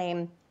that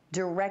claim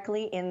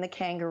directly in the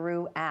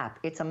Kangaroo app.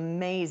 It's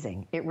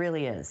amazing. It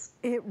really is.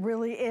 It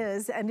really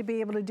is. And to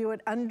be able to do it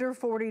under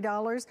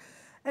 $40.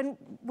 And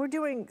we're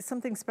doing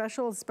something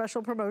special, a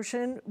special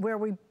promotion where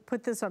we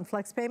put this on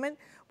flex payment,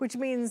 which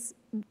means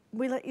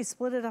we let you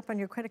split it up on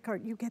your credit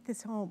card. You get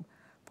this home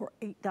for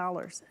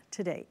 $8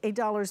 today.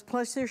 $8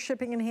 plus your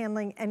shipping and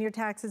handling and your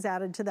taxes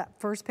added to that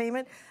first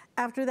payment.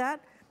 After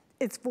that,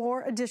 it's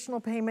 4 additional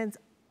payments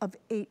of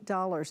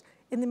 $8.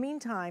 In the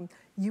meantime,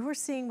 you are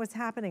seeing what's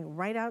happening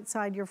right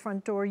outside your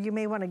front door. You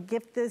may want to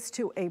gift this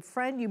to a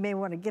friend. You may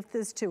want to gift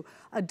this to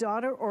a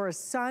daughter or a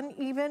son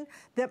even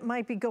that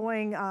might be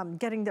going,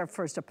 getting their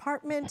first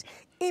apartment.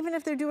 Even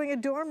if they're doing a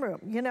dorm room,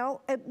 you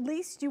know, at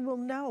least you will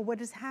know what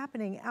is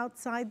happening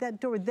outside that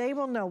door. They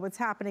will know what's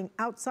happening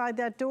outside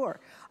that door.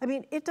 I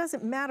mean, it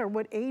doesn't matter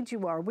what age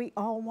you are. We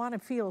all want to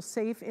feel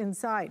safe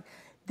inside.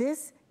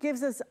 This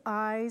gives us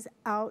eyes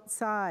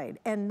outside.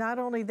 And not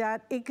only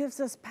that, it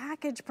gives us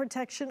package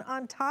protection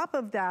on top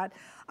of that,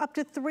 up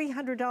to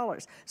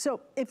 $300.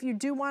 So if you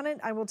do want it,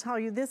 I will tell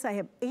you this, I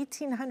have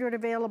 1,800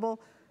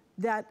 available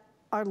that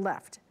are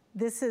left.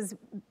 This is,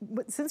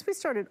 since we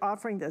started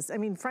offering this, I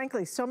mean,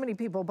 frankly, so many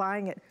people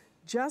buying it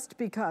just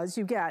because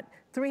you get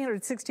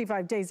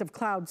 365 days of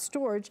cloud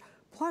storage,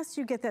 plus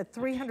you get that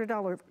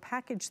 $300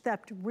 package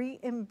theft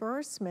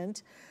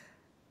reimbursement.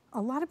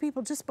 A lot of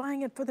people just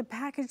buying it for the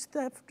package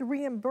theft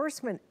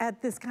reimbursement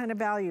at this kind of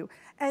value.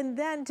 And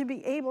then to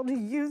be able to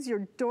use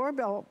your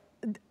doorbell,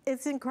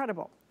 it's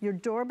incredible. Your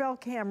doorbell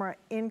camera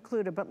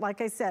included. But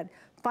like I said,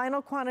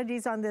 final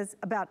quantities on this,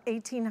 about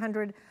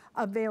 1,800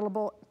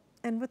 available.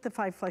 And with the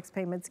 5 flex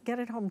payments, get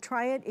it home,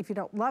 try it. If you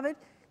don't love it,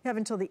 you have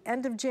until the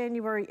end of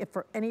January if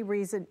for any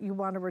reason you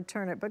want to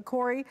return it. But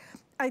Corey,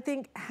 I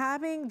think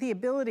having the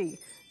ability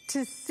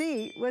to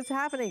see what's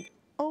happening,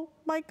 oh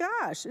my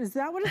gosh, is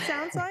that what it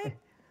sounds like?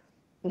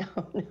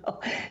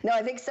 No,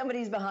 I think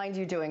somebody's behind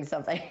you doing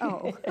something.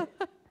 Oh.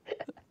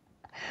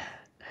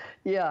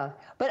 Yeah,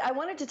 but I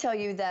wanted to tell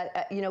you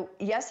that, you know,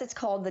 yes, it's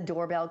called the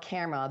doorbell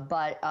camera,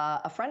 but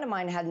a friend of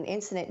mine had an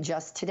incident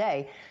just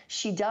today.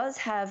 She does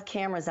have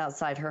cameras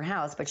outside her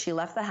house, but she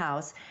left the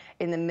house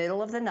in the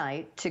middle of the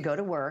night to go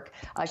to work.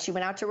 She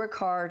went out to her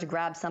car to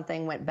grab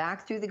something, went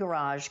back through the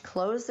garage,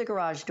 closed the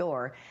garage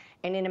door,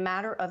 and in a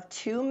matter of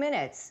 2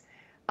 minutes,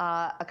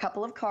 a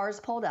couple of cars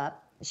pulled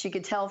up. She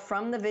could tell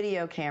from the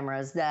video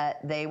cameras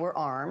that they were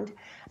armed,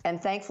 and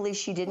thankfully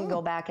she didn't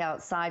go back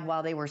outside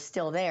while they were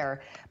still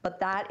there. But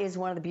that is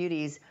one of the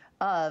beauties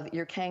of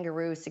your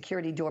Kangaroo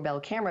security doorbell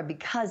camera,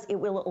 because it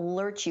will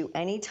alert you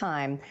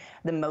anytime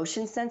the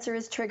motion sensor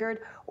is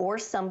triggered or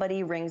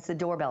somebody rings the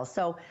doorbell.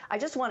 So I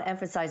just want to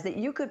emphasize that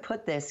you could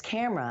put this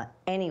camera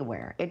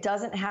anywhere. It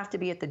doesn't have to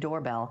be at the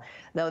doorbell,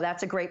 though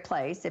that's a great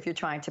place if you're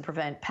trying to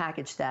prevent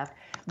package theft.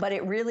 But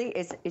it really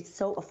is, it's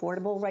so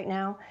affordable right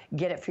now.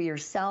 Get it for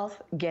yourself,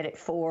 get it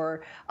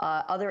for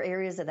other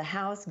areas of the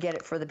house, get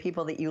it for the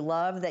people that you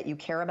love, that you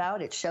care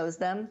about. It shows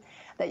them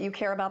that you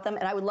care about them.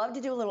 And I would love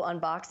to do a little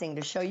unboxing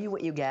to show you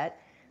what you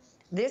get.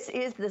 This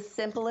is the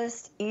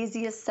simplest,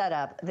 easiest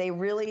setup. They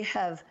really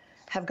have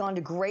gone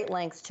to great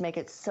lengths to make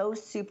it so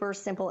super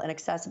simple and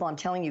accessible. I'm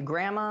telling you,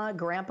 Grandma,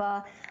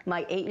 Grandpa,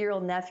 my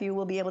 8-year-old nephew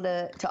will be able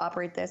to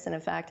operate this. And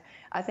in fact,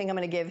 I think I'm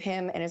going to give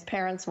him and his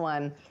parents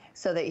one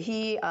so that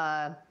he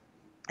and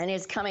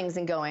his comings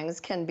and goings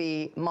can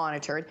be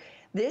monitored.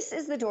 This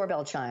is the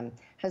doorbell chime.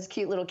 Has a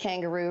cute little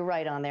kangaroo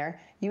right on there.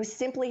 You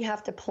simply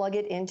have to plug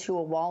it into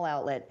a wall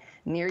outlet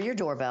near your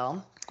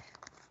doorbell.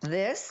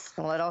 This,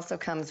 well, it also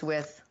comes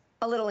with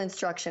a little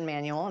instruction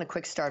manual and a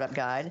quick startup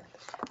guide.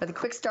 But the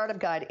quick startup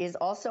guide is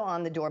also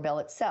on the doorbell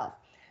itself.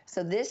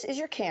 So this is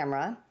your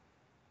camera,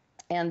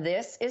 and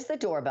this is the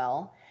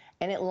doorbell,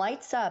 and it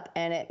lights up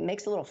and it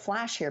makes a little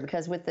flash here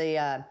because with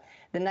the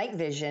night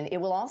vision, it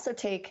will also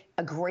take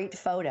a great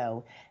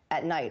photo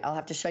at night. I'll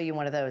have to show you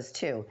one of those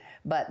too.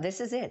 But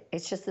this is it.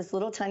 It's just this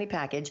little tiny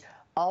package.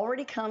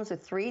 Already comes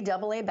with 3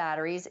 AA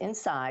batteries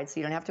inside, so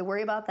you don't have to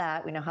worry about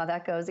that. We know how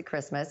that goes at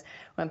Christmas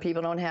when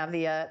people don't have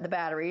the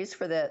batteries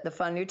for the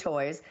fun new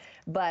toys.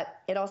 But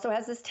it also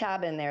has this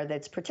tab in there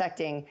that's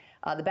protecting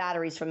the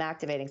batteries from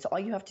activating. So all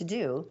you have to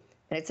do,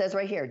 and it says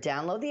right here,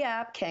 download the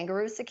app,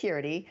 Kangaroo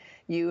Security.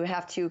 You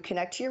have to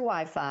connect to your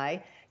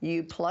Wi-Fi.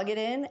 You plug it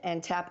in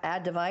and tap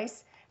Add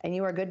Device, and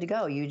you are good to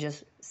go. You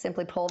just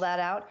simply pull that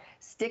out,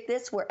 stick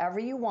this wherever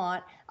you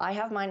want. I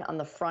have mine on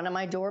the front of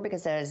my door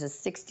because that is a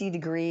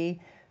 60-degree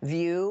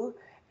view.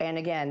 And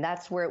again,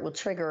 that's where it will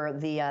trigger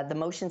the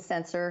motion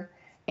sensor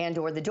and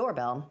or the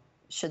doorbell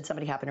should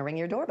somebody happen to ring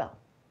your doorbell.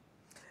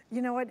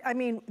 You know what, I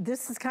mean,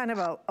 this is kind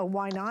of a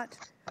why not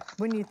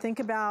when you think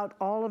about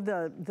all of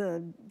the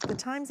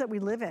times that we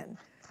live in.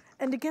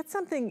 And to get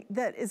something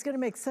that is gonna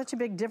make such a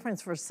big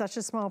difference for such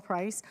a small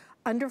price,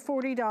 under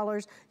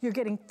 $40, you're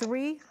getting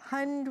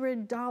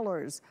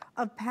 $300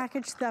 of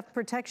package theft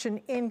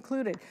protection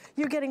included.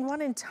 You're getting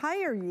 1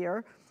 entire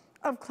year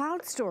of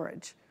cloud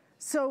storage.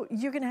 So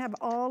you're gonna have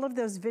all of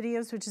those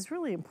videos, which is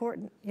really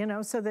important, you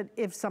know, so that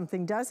if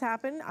something does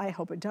happen, I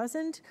hope it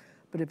doesn't,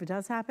 but if it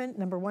does happen,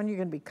 number 1, you're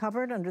gonna be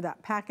covered under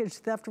that package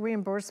theft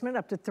reimbursement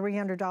up to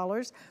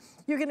 $300.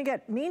 You're gonna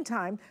get,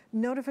 meantime,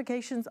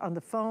 notifications on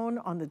the phone,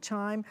 on the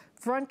chime,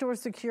 front door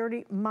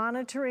security,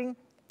 monitoring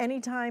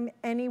anytime,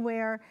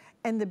 anywhere.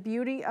 And the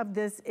beauty of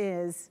this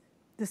is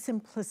the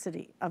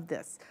simplicity of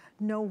this.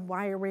 No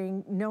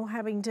wiring, no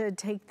having to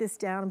take this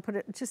down and put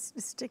it, just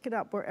stick it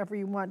up wherever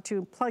you want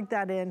to, plug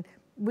that in.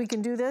 We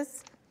can do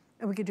this,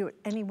 and we can do it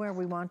anywhere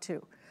we want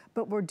to.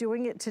 But we're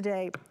doing it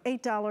today,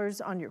 $8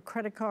 on your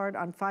credit card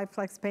on 5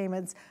 flex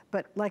payments.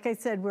 But like I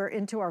said, we're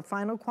into our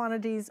final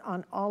quantities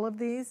on all of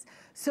these.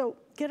 So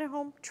get it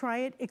home, try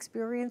it,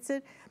 experience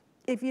it.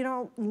 If you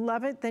don't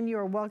love it, then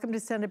you're welcome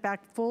to send it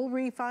back, full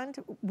refund.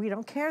 We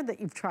don't care that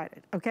you've tried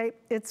it, okay?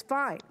 It's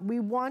fine. We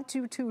want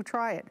you to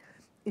try it.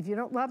 If you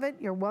don't love it,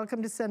 you're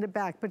welcome to send it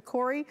back. But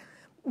Corey,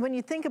 when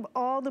you think of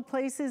all the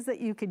places that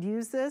you could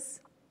use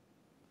this,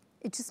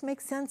 it just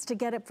makes sense to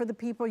get it for the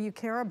people you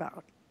care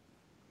about.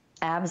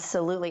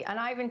 Absolutely. And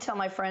I even tell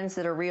my friends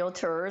that are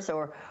realtors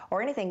or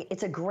anything,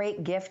 it's a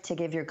great gift to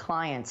give your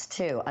clients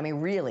too. I mean,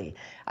 really,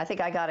 I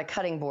think I got a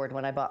cutting board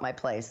when I bought my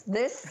place.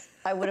 This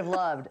I would have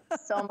loved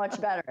so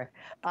much better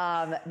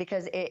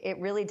because it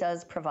really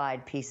does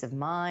provide peace of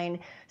mind,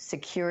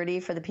 security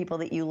for the people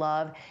that you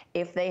love.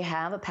 If they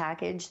have a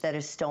package that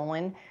is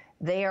stolen,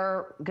 they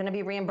are going to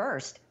be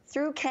reimbursed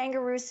through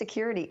Kangaroo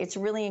Security. It's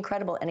really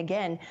incredible. And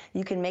again,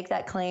 you can make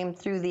that claim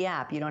through the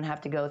app. You don't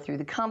have to go through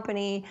the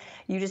company.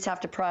 You just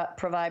have to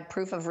provide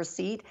proof of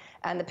receipt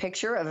and the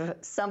picture of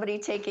somebody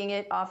taking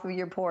it off of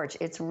your porch.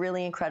 It's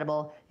really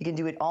incredible. You can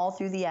do it all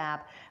through the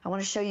app. I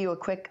want to show you a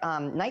quick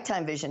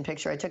nighttime vision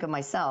picture I took of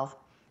myself.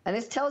 And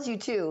this tells you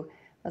too,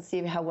 let's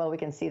see how well we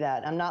can see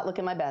that. I'm not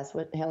looking my best.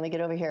 Let me get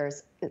over here.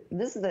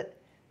 This is the...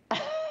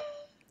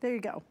 There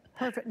you go.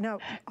 Perfect. No,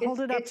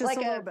 hold it up just like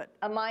a little bit.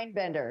 A mind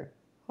bender.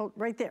 Hold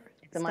right there.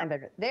 It's a mind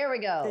bender. There we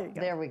go.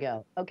 There we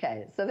go.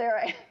 Okay, so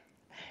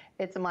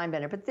it's a mind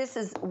bender. But this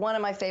is one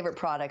of my favorite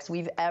products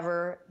we've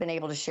ever been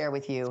able to share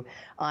with you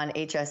on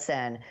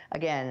HSN.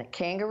 Again,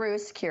 Kangaroo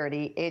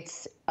Security.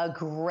 It's a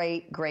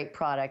great, great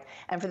product.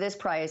 And for this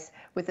price,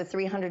 with the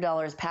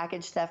 $300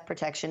 package theft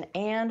protection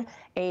and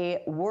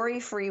a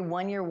worry-free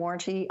 1-year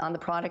warranty on the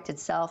product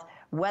itself,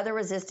 weather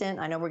resistant.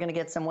 I know we're going to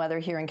get some weather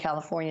here in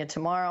California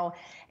tomorrow,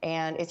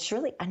 and it's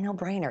really a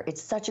no-brainer.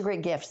 It's such a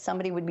great gift.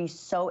 Somebody would be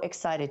so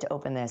excited to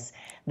open this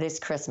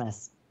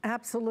Christmas.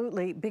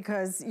 Absolutely,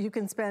 because you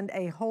can spend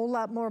a whole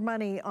lot more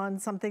money on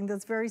something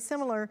that's very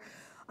similar,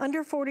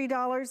 under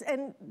 $40,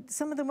 and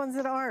some of the ones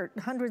that are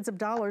hundreds of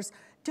dollars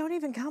don't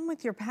even come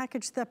with your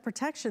package theft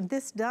protection.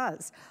 This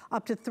does.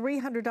 Up to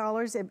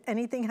 $300 if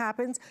anything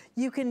happens.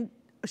 You can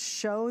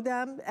show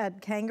them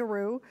at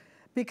Kangaroo,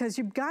 because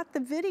you've got the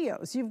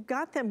videos, you've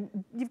got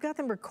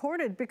them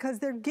recorded because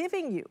they're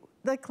giving you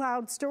the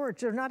cloud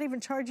storage. They're not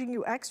even charging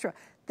you extra.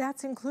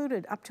 That's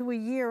included up to a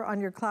year on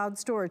your cloud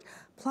storage,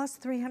 plus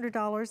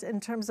 $300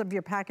 in terms of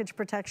your package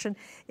protection.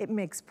 It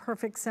makes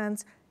perfect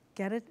sense.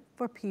 Get it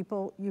for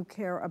people you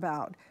care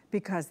about,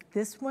 because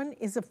this one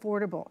is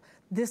affordable.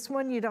 This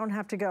one you don't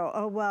have to go,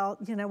 oh, well,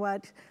 you know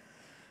what?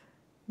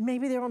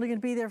 Maybe they're only gonna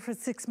be there for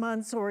 6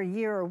 months or a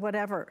year or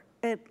whatever.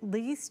 At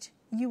least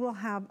you will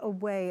have a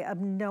way of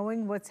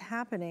knowing what's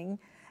happening,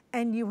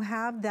 and you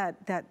have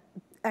that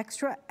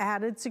extra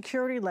added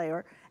security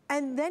layer,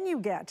 and then you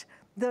get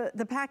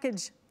the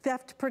package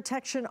theft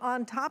protection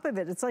on top of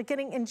it. It's like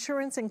getting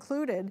insurance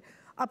included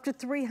up to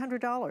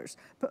 $300.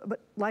 But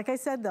like I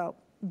said though,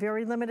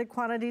 very limited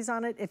quantities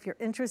on it. If you're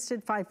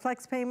interested, 5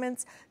 flex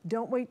payments.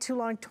 Don't wait too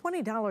long,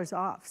 $20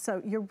 off.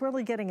 So you're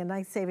really getting a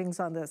nice savings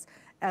on this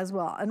as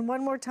well. And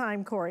one more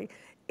time, Corey,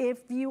 if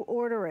you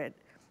order it,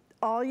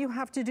 all you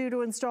have to do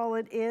to install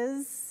it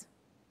is?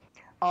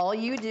 All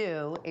you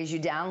do is you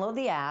download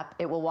the app.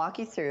 It will walk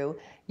you through.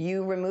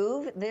 You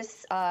remove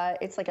this,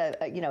 it's like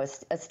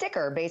a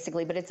sticker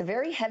basically, but it's a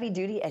very heavy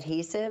duty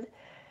adhesive.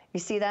 You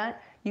see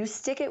that? You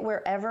stick it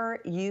wherever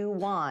you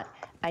want,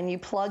 and you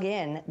plug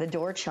in the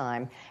door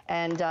chime.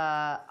 And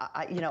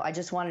I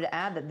just wanted to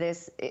add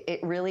that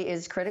it really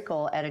is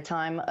critical at a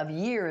time of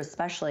year,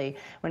 especially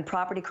when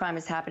property crime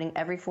is happening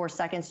every 4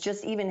 seconds.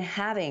 Just even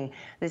having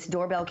this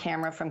doorbell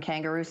camera from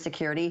Kangaroo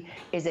Security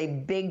is a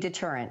big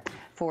deterrent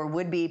for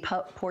would-be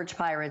porch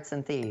pirates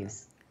and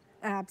thieves.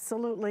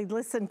 Absolutely.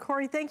 Listen,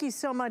 Corey, thank you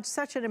so much.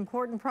 Such an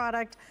important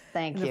product.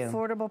 Thank you. An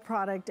affordable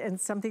product, and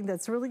something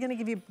that's really going to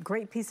give you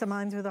great peace of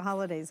mind through the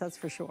holidays, that's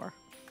for sure.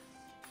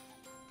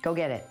 Go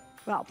get it.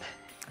 Well,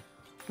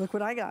 look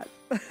what I got.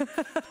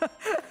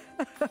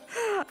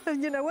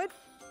 You know what?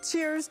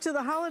 Cheers to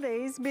the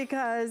holidays,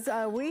 because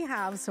we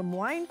have some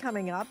wine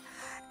coming up.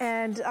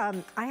 And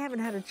I haven't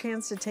had a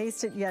chance to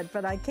taste it yet,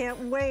 but I can't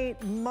wait.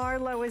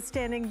 Marlo is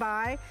standing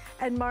by.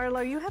 And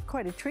Marlo, you have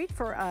quite a treat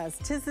for us.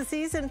 'Tis the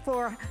season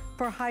for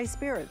high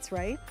spirits,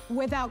 right?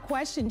 Without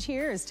question,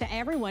 cheers to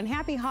everyone.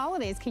 Happy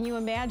holidays. Can you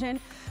imagine?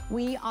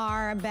 We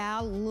are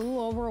about a little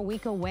over a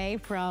week away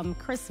from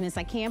Christmas.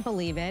 I can't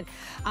believe it.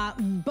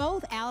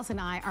 Both Alice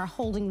and I are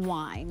holding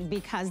wine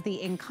because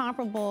the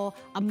incomparable,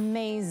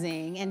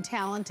 amazing, and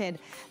talented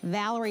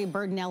Valerie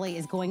Bertinelli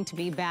is going to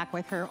be back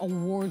with her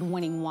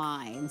award-winning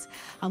wines.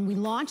 We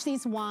launched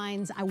these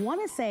wines, I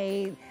want to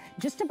say,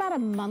 just about a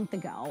month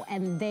ago,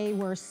 and they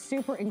were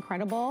super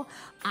incredible.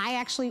 I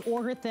actually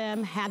ordered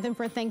them, had them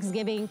for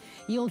Thanksgiving.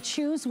 You'll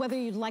choose whether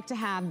you'd like to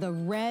have the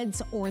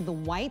reds or the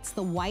whites.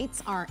 The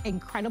whites are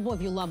incredible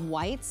if you love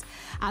whites.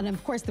 And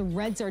of course, the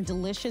reds are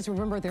delicious.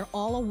 Remember, they're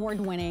all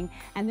award-winning,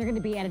 and they're going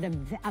to be at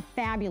a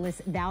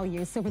fabulous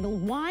value. So for the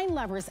wine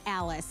lovers,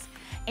 Alice,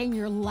 in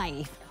your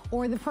life,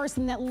 or the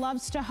person that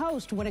loves to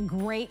host, what a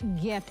great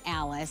gift,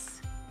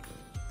 Alice.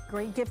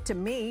 Great gift to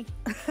me.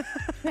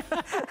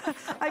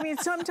 I mean,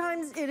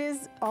 sometimes it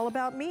is all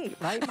about me,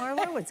 right,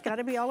 Marlo? It's got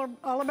to be all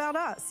about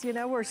us. You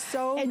know, we're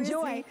so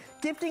busy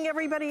gifting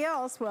everybody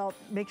else. Well,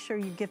 make sure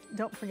you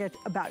don't forget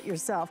about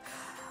yourself.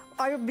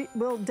 I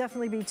will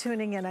definitely be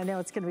tuning in. I know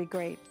it's going to be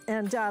great.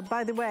 And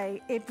by the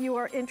way, if you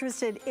are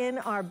interested in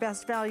our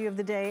best value of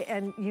the day,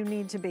 and you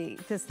need to be,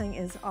 this thing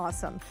is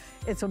awesome.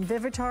 It's from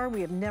Vivitar. We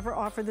have never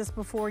offered this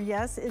before.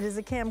 Yes, it is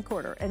a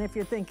camcorder. And if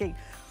you're thinking,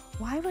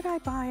 why would I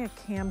buy a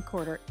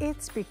camcorder?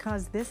 It's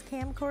because this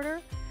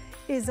camcorder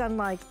is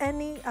unlike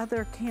any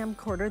other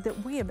camcorder that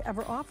we have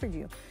ever offered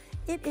you.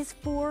 It is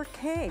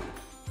 4K.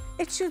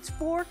 It shoots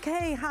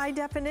 4K high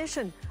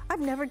definition. I've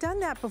never done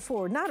that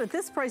before, not at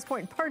this price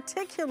point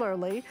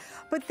particularly.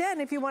 But then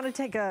if you want to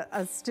take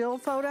a still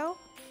photo,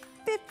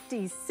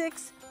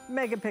 56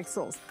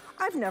 megapixels.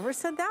 I've never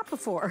said that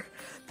before.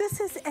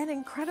 This is an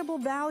incredible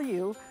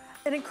value.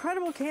 An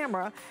incredible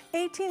camera,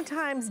 18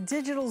 times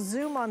digital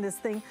zoom on this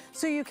thing,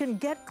 so you can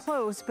get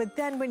close, but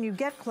then when you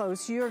get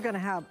close, you're gonna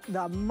have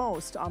the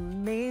most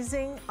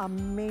amazing,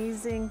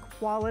 amazing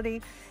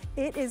quality.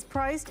 It is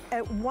priced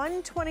at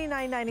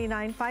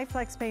 $129.99, 5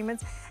 flex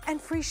payments,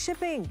 and free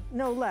shipping,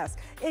 no less.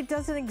 It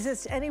doesn't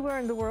exist anywhere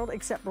in the world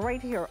except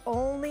right here.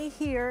 Only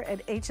here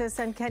at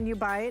HSN can you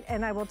buy it,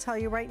 and I will tell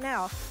you right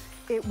now,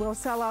 it will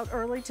sell out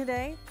early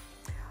today.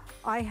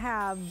 I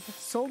have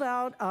sold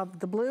out of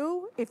the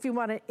blue. If you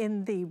want it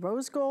in the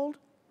rose gold,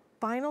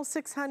 vinyl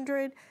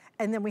 600,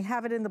 and then we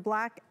have it in the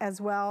black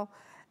as well,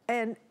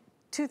 and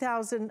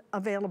 2,000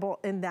 available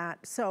in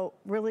that. So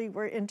really,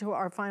 we're into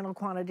our final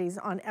quantities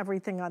on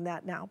everything on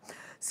that now.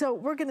 So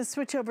we're gonna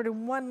switch over to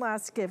one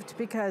last gift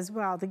because,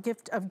 wow, the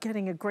gift of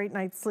getting a great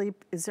night's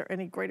sleep. Is there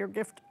any greater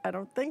gift? I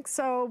don't think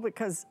so,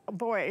 because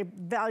boy, I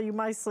value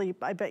my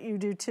sleep. I bet you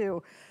do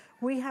too.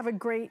 We have a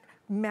great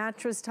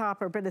mattress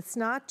topper, but it's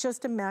not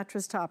just a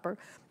mattress topper.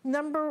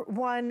 Number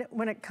one,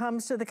 when it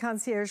comes to the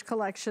Concierge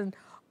Collection,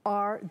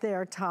 are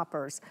their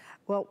toppers.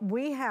 Well,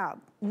 we have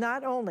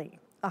not only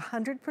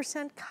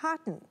 100%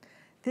 cotton,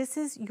 this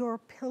is your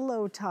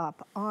pillow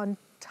top on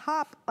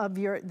top of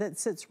that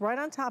sits right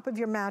on top of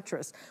your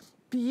mattress.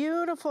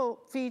 Beautiful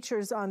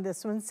features on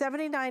this one,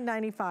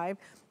 $79.95.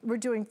 We're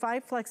doing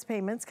 5 flex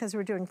payments because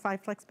we're doing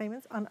 5 flex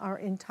payments on our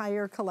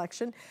entire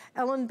collection.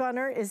 Ellen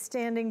Bunner is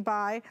standing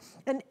by.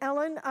 And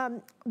Ellen,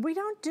 we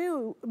don't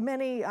do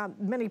many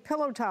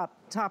pillow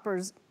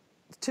toppers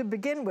to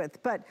begin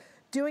with, but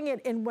doing it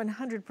in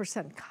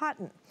 100%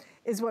 cotton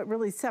is what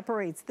really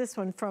separates this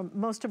one from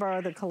most of our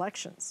other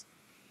collections.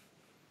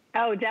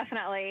 Oh,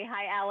 definitely.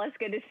 Hi, Alice.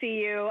 Good to see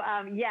you.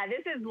 Yeah,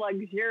 this is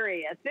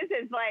luxurious. This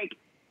is like,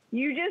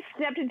 you just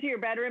stepped into your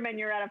bedroom and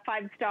you're at a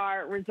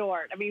 5-star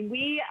resort. I mean,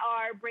 we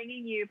are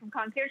bringing you from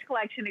Concierge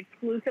Collection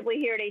exclusively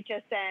here at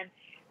HSN,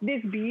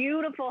 this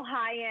beautiful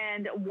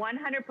high-end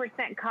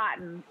 100%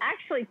 cotton,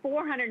 actually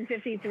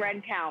 450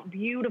 thread count,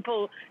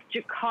 beautiful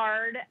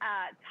jacquard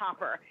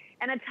topper.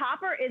 And a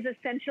topper is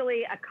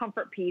essentially a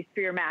comfort piece for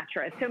your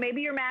mattress. So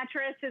maybe your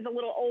mattress is a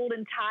little old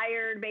and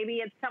tired. Maybe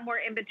it's somewhere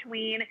in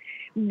between.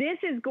 This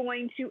is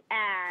going to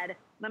add,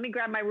 let me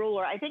grab my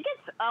ruler. I think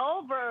it's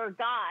over,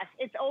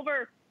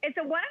 it's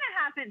a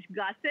 1.5 inch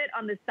gusset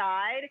on the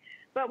side.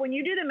 But when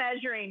you do the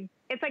measuring,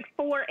 it's like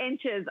 4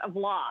 inches of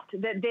loft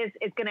that this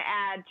is going to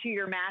add to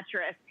your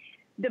mattress.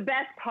 The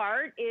best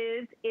part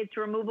is it's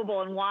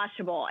removable and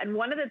washable. And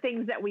one of the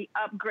things that we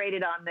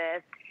upgraded on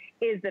this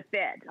is the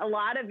fit. A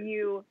lot of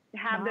you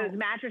have those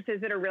mattresses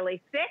that are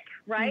really thick,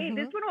 right?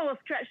 This one will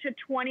stretch to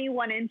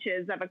 21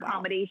 inches of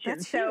accommodation.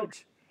 That's so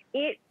huge.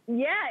 it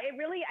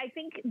really, I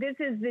think this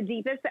is the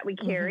deepest that we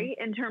carry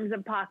in terms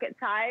of pocket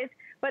size.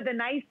 But the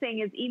nice thing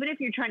is, even if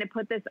you're trying to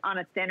put this on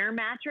a thinner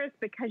mattress,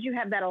 because you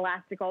have that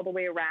elastic all the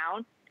way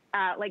around,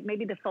 like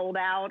maybe the fold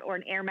out or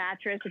an air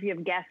mattress, if you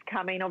have guests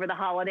coming over the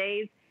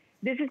holidays,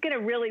 this is going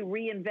to really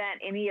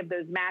reinvent any of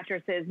those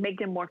mattresses, make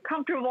them more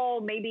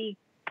comfortable, maybe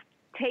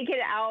take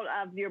it out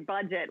of your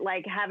budget,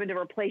 like having to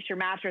replace your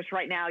mattress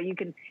right now. You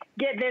can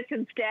get this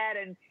instead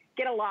and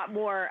get a lot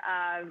more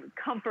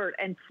comfort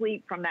and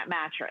sleep from that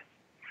mattress.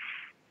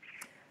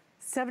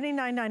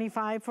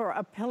 $79.95 for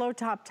a pillow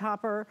top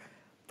topper,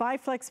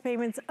 5 flex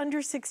payments, under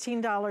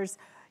 $16.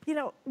 You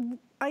know,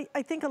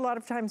 I think a lot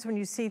of times when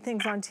you see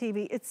things on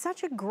TV, it's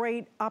such a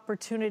great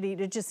opportunity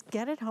to just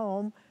get it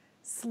home,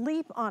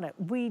 sleep on it.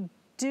 We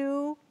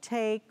do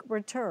take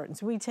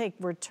returns. We take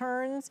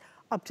returns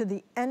up to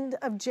the end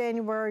of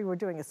January. We're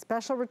doing a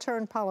special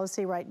return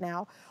policy right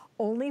now,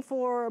 only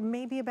for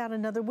maybe about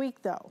another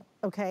week though,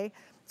 okay?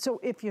 So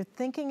if you're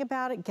thinking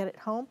about it, get it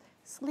home,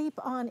 sleep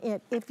on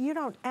it. If you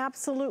don't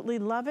absolutely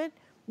love it,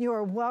 you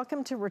are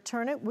welcome to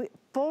return it.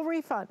 Full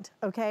refund,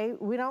 okay?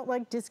 We don't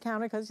like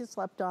discount it because you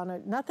slept on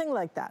it, nothing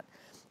like that.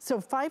 So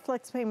 5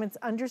 flex payments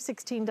under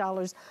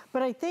 $16,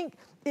 but I think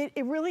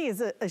it really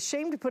is a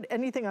shame to put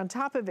anything on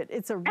top of it.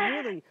 It's a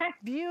really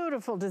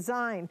beautiful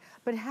design,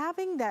 but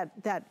having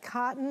that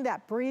cotton,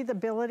 that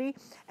breathability,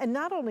 and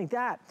not only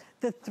that,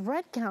 the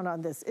thread count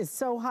on this is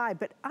so high,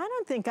 but I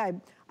don't think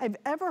I've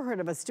ever heard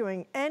of us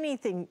doing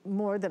anything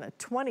more than a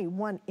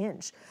 21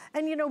 inch.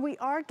 And you know, we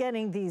are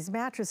getting these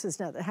mattresses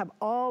now that have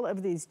all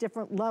of these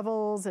different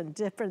levels and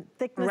different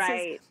thicknesses.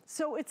 Right.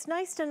 So it's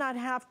nice to not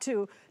have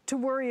to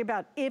worry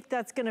about if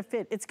that's gonna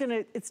fit.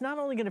 It's not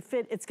only gonna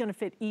fit, it's gonna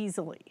fit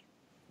easily.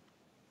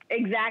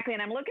 Exactly,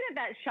 and I'm looking at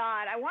that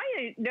shot. I want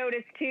you to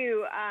notice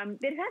too,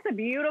 it has a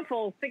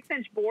beautiful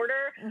 6-inch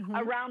border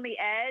around the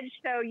edge.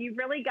 So you've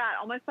really got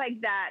almost like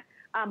that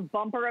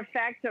bumper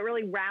effect. So it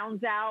really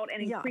rounds out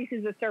and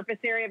increases the surface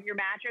area of your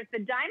mattress. The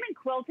diamond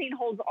quilting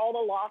holds all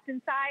the loft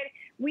inside.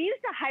 We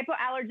used a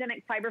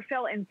hypoallergenic fiber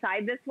fill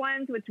inside this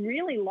one, so it's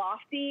really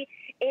lofty.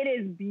 It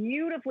is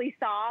beautifully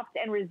soft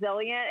and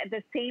resilient. At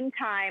the same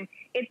time,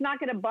 it's not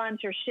going to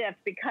bunch or shift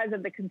because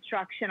of the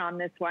construction on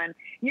this one.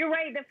 You're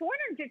right. The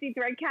 450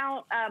 thread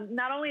count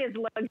not only is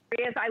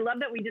luxurious, I love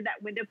that we did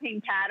that window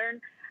pane pattern,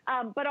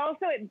 but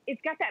also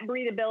it's got that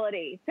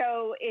breathability.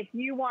 So if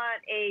you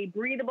want a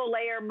breathable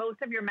layer,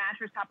 most of your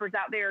mattress toppers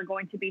out there are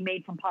going to be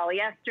made from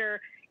polyester.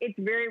 It's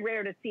very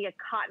rare to see a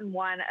cotton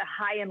one, a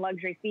high-end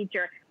luxury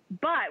feature.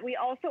 But we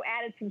also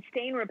added some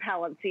stain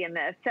repellency in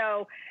this.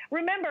 So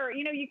remember,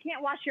 you know, you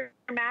can't wash your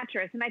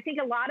mattress. And I think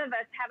a lot of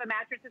us have a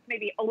mattress that's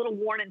maybe a little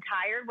worn and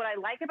tired. What I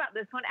like about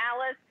this one,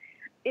 Alice,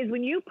 is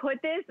when you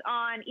put this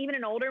on even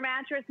an older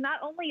mattress,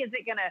 not only is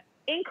it going to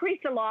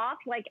increase the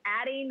loft, like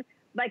adding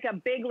like a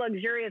big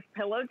luxurious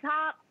pillow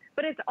top,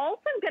 but it's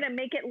also going to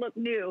make it look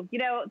new. You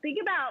know, think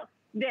about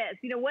this.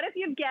 You know, what if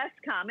you have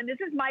guests come, and this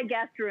is my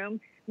guest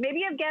room.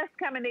 Maybe you have guests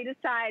come and they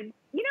decide,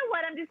 you know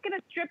what, I'm just going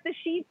to strip the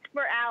sheets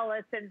for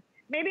Alice and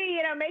maybe,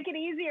 you know, make it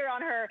easier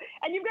on her.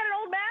 And you've got an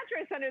old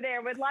mattress under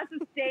there with lots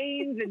of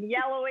stains and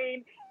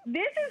yellowing.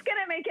 This is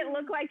going to make it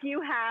look like you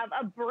have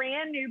a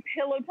brand new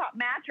pillow top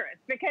mattress,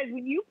 because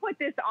when you put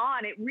this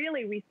on, it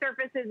really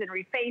resurfaces and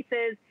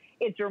refaces.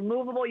 It's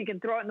removable. You can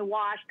throw it in the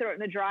wash, throw it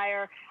in the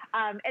dryer,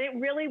 and it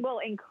really will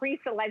increase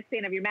the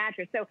lifespan of your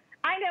mattress. So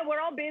I know we're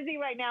all busy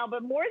right now,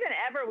 but more than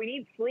ever, we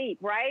need sleep,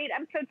 right?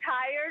 I'm so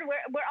tired.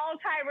 We're all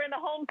tired. We're in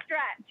the home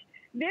stretch.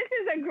 This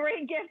is a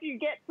great gift you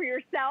get for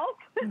yourself,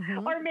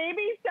 or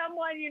maybe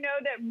someone you know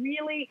that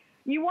really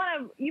you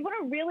want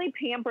to really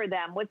pamper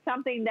them with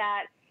something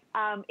that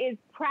is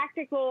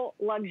practical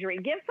luxury.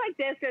 Gifts like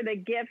this are the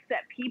gifts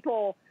that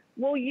people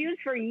will use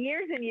for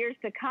years and years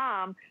to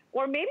come.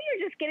 Or maybe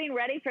you're just getting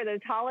ready for those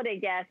holiday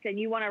guests and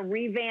you want to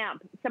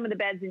revamp some of the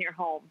beds in your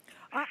home.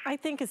 I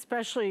think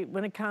especially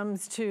when it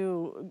comes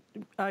to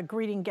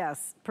greeting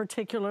guests,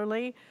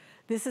 particularly,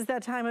 this is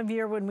that time of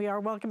year when we are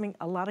welcoming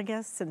a lot of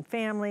guests and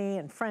family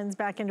and friends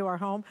back into our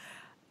home.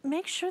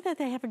 Make sure that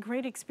they have a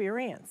great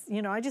experience.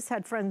 You know, I just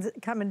had friends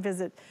come and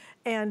visit,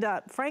 and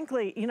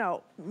frankly, you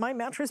know, my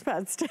mattress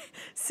pads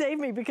saved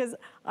me, because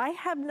I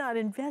have not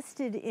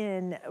invested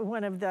in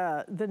one of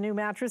the new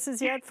mattresses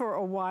yet for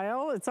a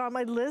while. It's on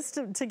my list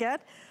to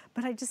get,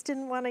 but I just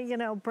didn't want to, you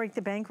know, break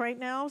the bank right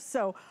now.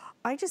 So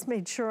I just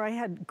made sure I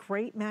had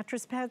great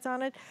mattress pads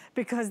on it,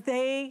 because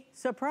they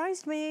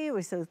surprised me. It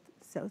was so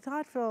so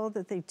thoughtful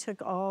that they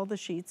took all the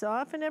sheets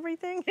off and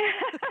everything.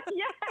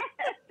 Yes,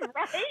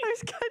 right? I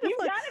was kind of You've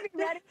like, got to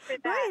be ready for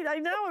that. Right, I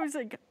know. I was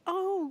like,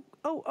 oh,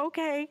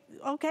 okay.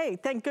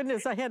 Thank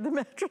goodness I had the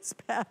mattress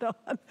pad on.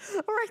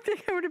 Or I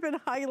think I would have been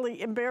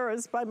highly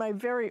embarrassed by my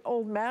very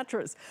old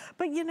mattress.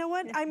 But you know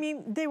what? I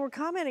mean, they were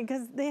commenting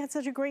because they had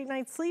such a great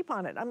night's sleep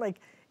on it. I'm like,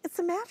 it's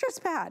the mattress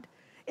pad.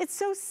 It's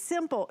so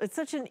simple. It's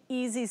such an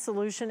easy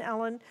solution,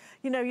 Ellen.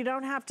 You know, I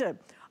don't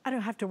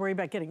have to worry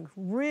about getting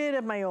rid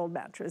of my old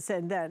mattress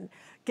and then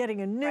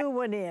getting a new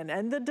one in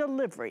and the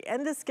delivery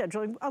and the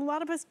scheduling. A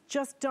lot of us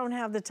just don't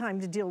have the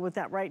time to deal with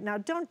that right now.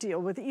 Don't deal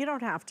with it. You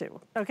don't have to,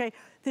 okay?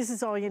 This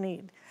is all you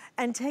need.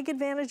 And take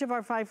advantage of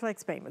our 5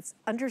 flex payments.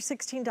 Under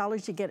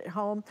 $16, you get it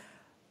home.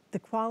 The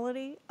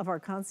quality of our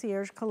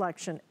concierge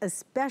collection,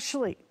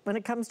 especially when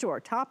it comes to our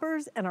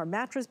toppers and our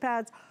mattress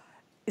pads,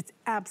 it's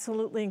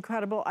absolutely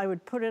incredible. I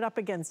would put it up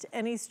against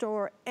any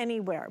store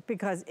anywhere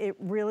because it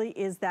really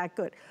is that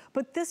good.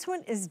 But this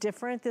one is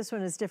different. This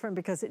one is different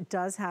because it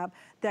does have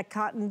that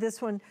cotton.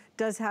 This one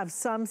does have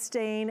some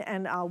stain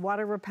and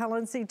water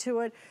repellency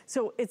to it.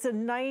 So it's a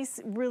nice,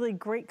 really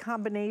great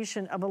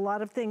combination of a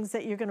lot of things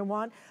that you're gonna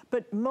want.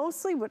 But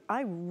mostly what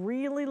I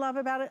really love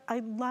about it, I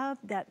love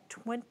that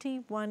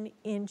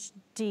 21-inch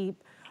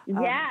deep.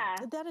 Yeah.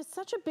 That is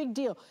such a big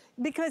deal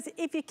because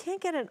if you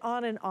can't get it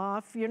on and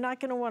off, you're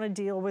not going to want to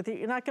deal with it.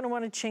 You're not going to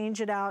want to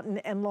change it out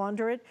and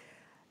launder it.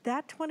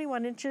 That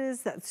 21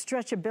 inches, that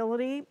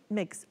stretchability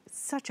makes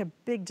such a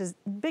big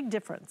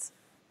difference.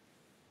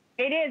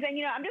 It is, and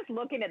you know, I'm just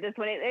looking at this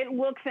one. It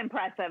looks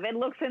impressive. It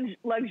looks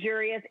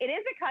luxurious. It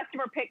is a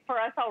customer pick for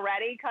us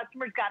already.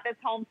 Customers got this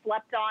home,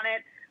 slept on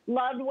it,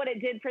 loved what it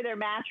did for their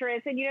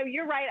mattress. And, you know,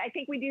 you're right. I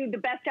think we do the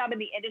best job in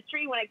the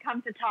industry when it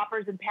comes to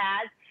toppers and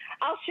pads.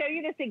 I'll show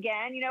you this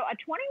again. You know, a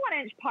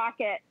 21-inch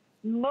pocket,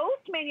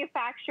 most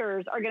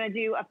manufacturers are going to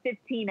do a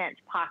 15-inch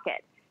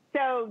pocket.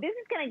 So this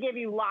is going to give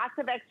you lots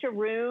of extra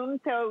room.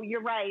 So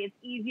you're right. It's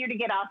easier to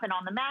get off and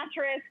on the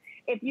mattress.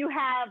 If you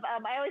have,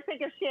 I always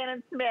think of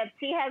Shannon Smith.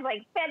 She has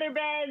like feather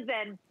beds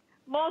and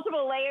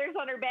multiple layers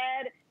on her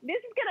bed. This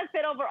is going to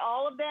fit over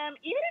all of them.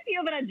 Even if you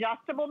have an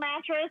adjustable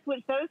mattress,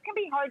 which those can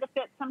be hard to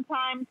fit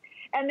sometimes,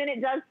 and then it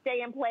does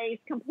stay in place,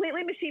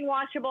 completely machine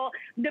washable.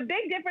 The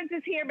big difference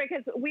is here,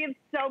 because we have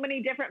so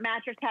many different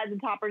mattress pads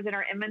and toppers in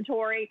our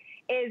inventory,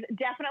 is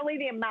definitely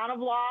the amount of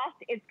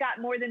loft. It's got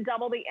more than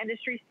double the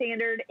industry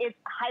standard. It's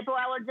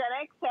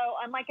hypoallergenic, so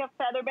unlike a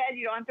feather bed,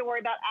 you don't have to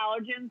worry about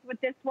allergens with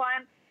this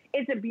one.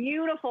 It's a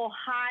beautiful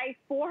high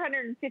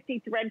 450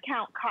 thread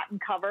count cotton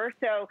cover.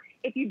 So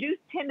if you do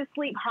tend to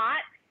sleep hot,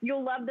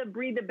 you'll love the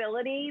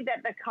breathability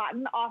that the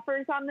cotton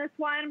offers on this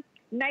one.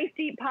 Nice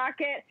deep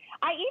pocket.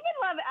 I even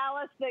love,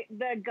 Alice,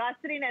 the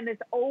gusseting and this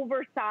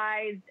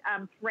oversized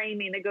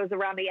framing that goes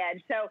around the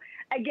edge. So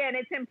again,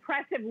 it's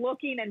impressive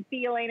looking and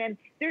feeling, and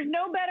there's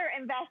no better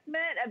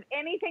investment of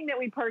anything that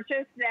we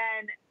purchase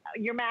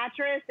than your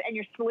mattress and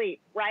your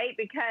sleep, right?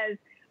 Because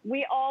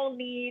we all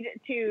need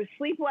to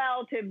sleep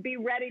well to be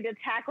ready to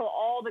tackle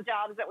all the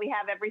jobs that we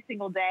have every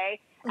single day.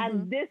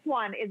 And this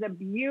one is a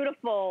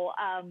beautiful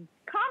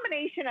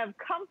combination of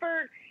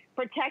comfort,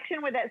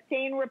 protection with that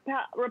stain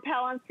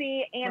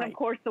repellency, and of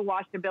course the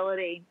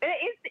washability.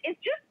 It's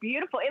just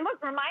beautiful. It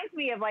reminds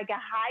me of like a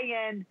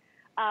high-end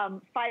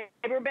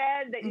fiber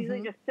bed that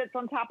usually just sits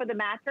on top of the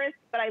mattress,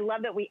 but I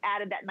love that we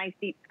added that nice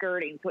deep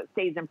skirting so it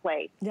stays in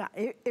place. Yeah,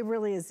 it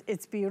really is.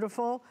 It's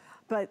beautiful,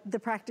 but the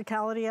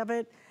practicality of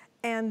it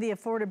and the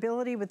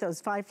affordability with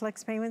those 5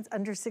 flex payments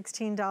under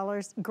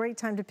 $16, great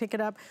time to pick it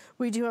up.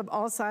 We do have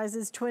all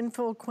sizes, twin,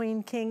 full,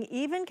 queen, king,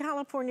 even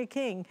California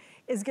king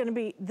is gonna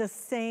be the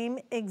same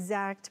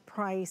exact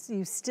price.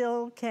 You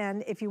still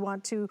can, if you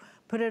want to,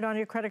 put it on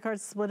your credit card,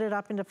 split it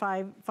up into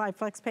five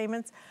flex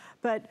payments.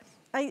 But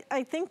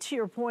I think to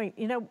your point,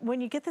 you know,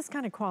 when you get this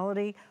kind of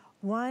quality,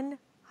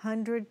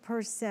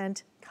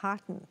 100%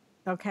 cotton,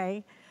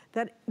 okay?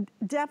 That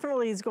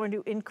definitely is going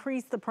to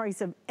increase the price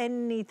of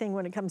anything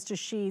when it comes to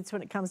sheets,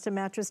 when it comes to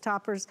mattress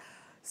toppers.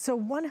 So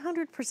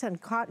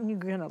 100% cotton, you're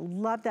gonna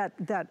love that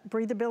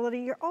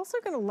breathability. You're also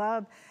gonna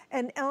love,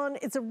 and Ellen,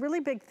 it's a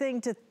really big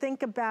thing to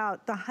think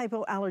about the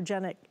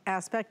hypoallergenic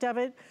aspect of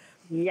it.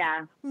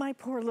 Yeah. My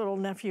poor little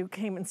nephew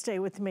came and stayed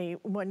with me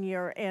one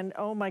year, and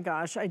oh my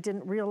gosh, I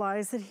didn't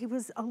realize that he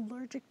was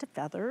allergic to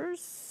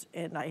feathers,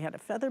 and I had a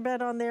feather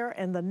bed on there,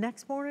 and the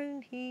next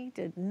morning he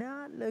did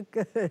not look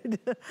good.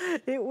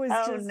 It was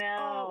it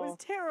was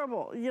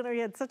terrible. You know, he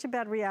had such a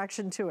bad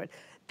reaction to it.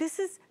 This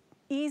is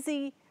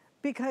easy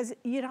because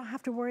you don't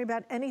have to worry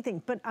about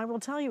anything, but I will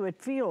tell you,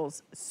 it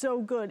feels so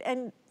good.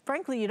 And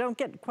frankly, you don't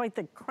get quite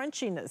the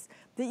crunchiness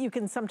that you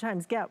can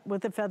sometimes get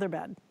with a feather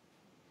bed.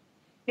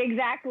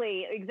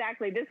 Exactly.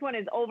 This one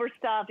is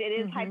overstuffed. It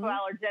is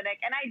hypoallergenic.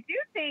 And I do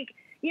think,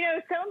 you know,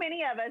 so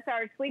many of us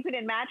are sleeping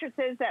in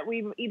mattresses that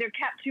we've either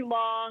kept too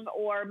long,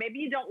 or maybe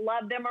you don't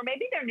love them, or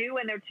maybe they're new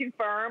and they're too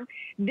firm.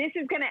 This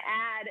is going to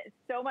add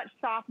so much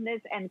softness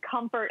and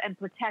comfort and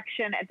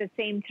protection at the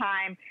same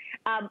time.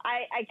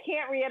 I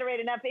can't reiterate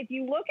enough. If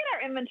you look at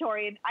our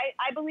inventory, and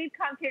I believe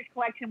Concierge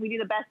Collection, we do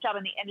the best job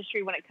in the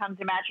industry when it comes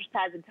to mattress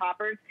pads and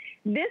toppers.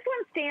 This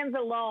one stands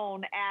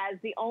alone as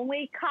the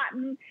only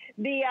cotton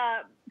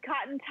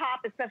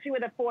top, especially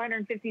with a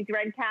 450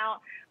 thread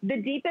count, the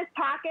deepest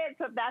pocket.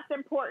 So if that's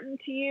important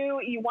to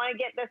you, you want to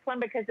get this one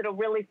because it'll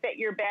really fit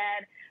your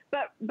bed.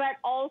 But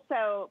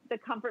also the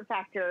comfort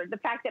factor, the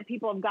fact that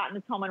people have gotten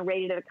this home and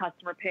rated it a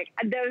customer pick.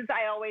 Those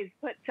I always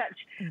put such,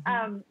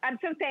 I'm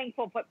so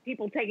thankful for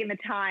people taking the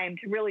time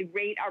to really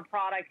rate our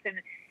products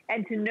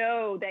and to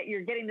know that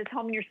you're getting this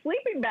home and you're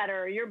sleeping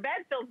better, your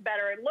bed feels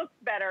better, it looks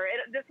better.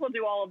 This will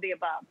do all of the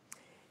above.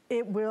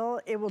 It will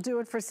do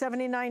it for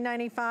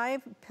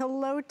 $79.95,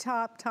 pillow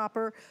top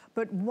topper,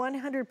 but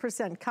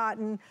 100%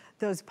 cotton.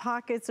 Those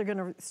pockets are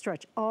gonna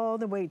stretch all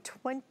the way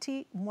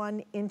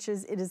 21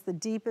 inches. It is the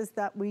deepest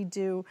that we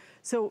do.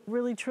 So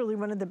really, truly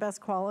one of the best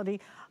quality.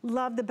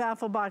 Love the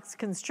baffle box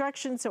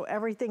construction, so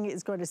everything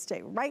is going to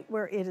stay right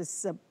where it is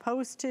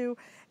supposed to.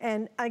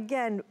 And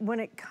again, when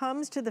it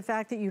comes to the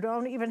fact that you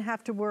don't even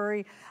have to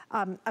worry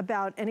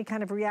about any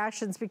kind of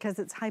reactions because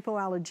it's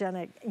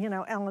hypoallergenic, you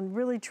know, Ellen,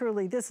 really,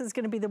 truly, this is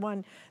gonna be the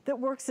one that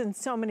works in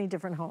so many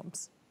different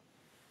homes.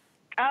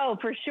 Oh,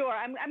 for sure.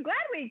 I'm glad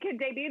we could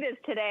debut this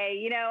today.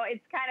 You know,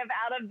 it's kind of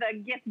out of the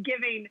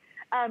gift-giving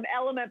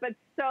element, but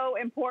so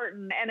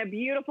important and a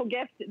beautiful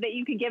gift that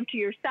you can give to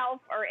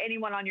yourself or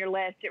anyone on your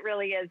list. It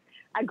really is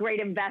a great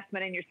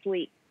investment in your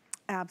sleep.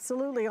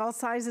 Absolutely. All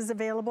sizes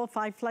available,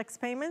 5 flex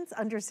payments,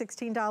 under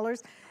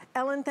 $16.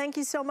 Ellen, thank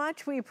you so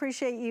much. We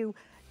appreciate you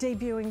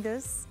debuting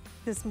this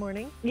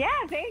morning. Yeah,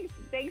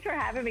 thanks for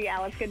having me,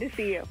 Alice. Good to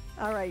see you.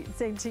 All right,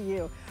 same to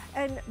you.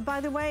 And by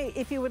the way,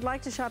 if you would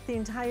like to shop the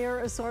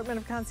entire assortment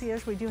of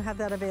Concierge, we do have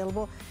that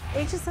available.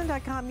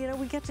 HSN.com, you know,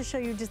 we get to show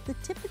you just the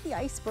tip of the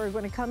iceberg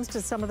when it comes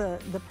to some of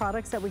the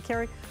products that we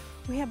carry.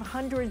 We have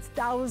hundreds,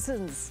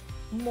 thousands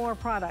more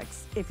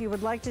products. If you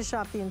would like to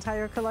shop the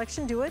entire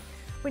collection, do it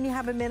when you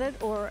have a minute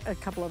or a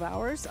couple of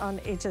hours on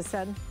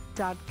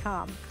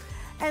HSN.com.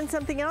 And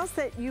something else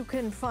that you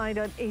can find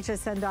on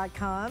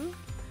HSN.com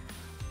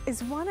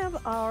is one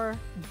of our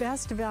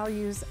best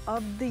values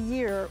of the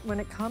year when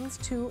it comes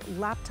to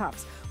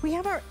laptops. We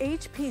have our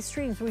HP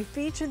Streams. We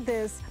featured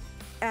this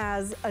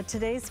as a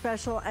today's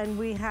special, and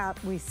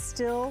we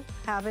still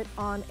have it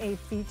on a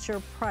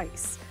feature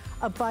price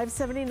of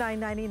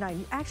 $579.99.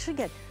 You actually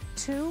get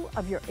 2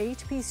 of your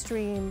HP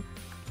Stream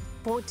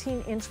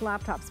 14-inch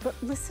laptops. But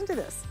listen to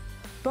this.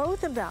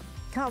 Both of them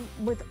come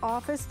with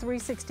Office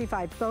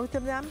 365. Both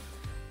of them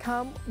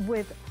come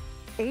with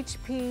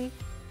HP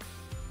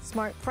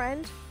Smart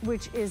Friend,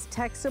 which is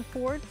tech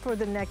support for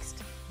the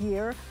next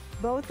year.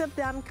 Both of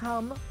them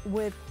come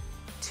with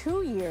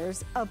 2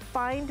 years of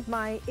Find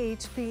My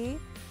HP.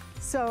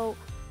 So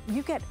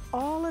you get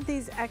all of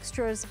these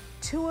extras,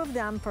 2 of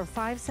them for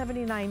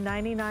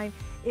 $579.99.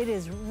 It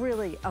is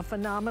really a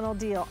phenomenal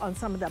deal on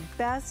some of the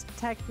best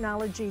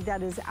technology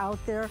that is out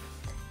there.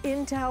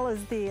 Intel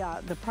is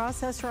the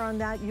processor on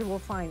that. You will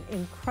find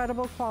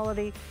incredible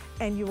quality,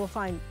 and you will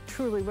find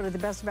truly one of the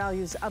best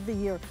values of the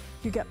year.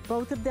 You get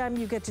both of them.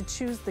 You get to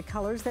choose the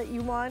colors that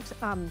you want.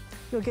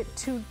 You'll get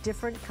 2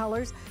 different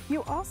colors.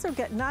 You also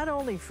get not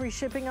only free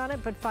shipping on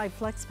it, but 5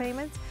 flex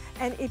payments.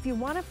 And if you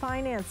want to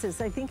finance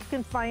this, I think you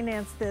can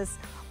finance this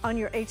on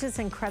your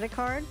HSN credit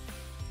card.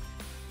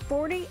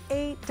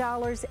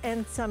 $48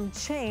 and some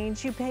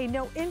change. You pay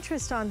no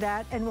interest on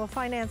that, and we'll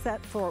finance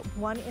that for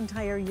 1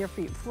 entire year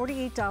for you.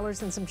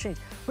 $48 and some change.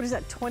 What is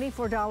that?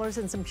 $24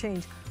 and some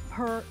change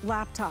per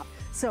laptop.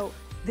 So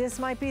this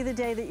might be the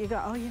day that you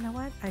go, oh, you know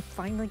what? I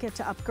finally get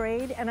to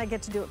upgrade, and I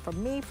get to do it for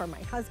me, for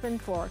my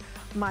husband, for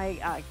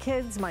my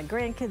kids, my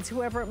grandkids,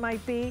 whoever it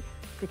might be,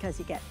 because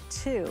you get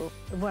 2,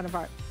 one of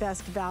our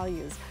best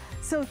values.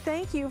 So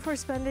thank you for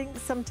spending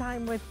some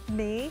time with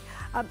me.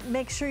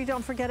 Make sure you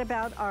don't forget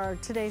about our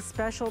today's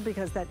special,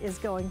 because that is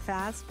going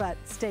fast, but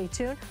stay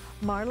tuned.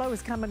 Marlo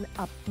is coming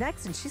up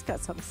next, and she's got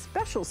some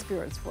special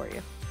spirits for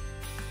you.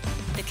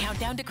 The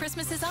countdown to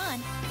Christmas is on,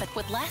 but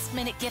with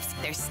last-minute gifts,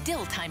 there's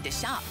still time to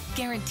shop.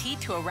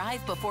 Guaranteed to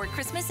arrive before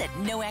Christmas at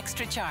no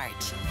extra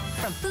charge.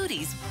 From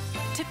foodies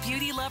to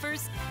beauty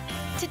lovers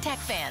to tech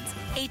fans,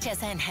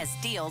 HSN has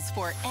deals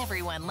for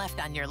everyone left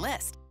on your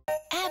list.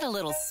 Add a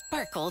little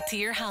sparkle to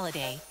your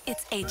holiday.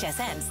 It's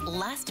HSN's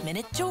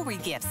last-minute jewelry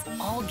gifts,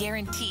 all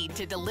guaranteed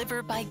to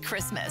deliver by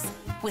Christmas.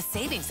 With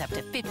savings up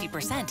to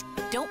 50%,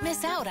 don't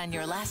miss out on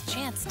your last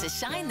chance to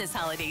shine this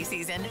holiday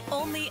season,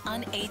 only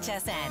on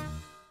HSN.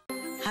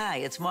 Hi,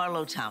 it's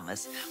Marlo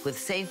Thomas with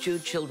St.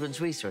 Jude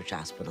Children's Research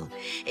Hospital.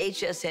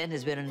 HSN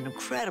has been an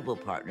incredible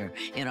partner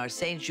in our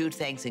St. Jude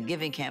Thanks and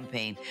Giving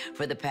campaign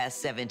for the past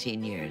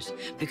 17 years.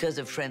 Because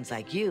of friends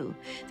like you,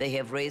 they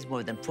have raised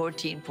more than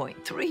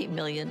 $14.3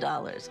 million.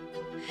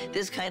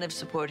 This kind of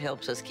support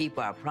helps us keep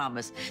our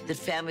promise that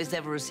families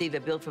never receive a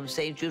bill from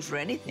St. Jude for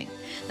anything,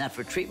 not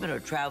for treatment or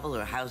travel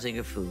or housing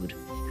or food.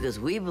 Because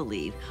we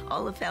believe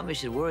all the family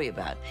should worry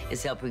about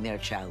is helping their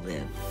child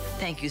live.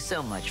 Thank you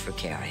so much for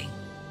caring.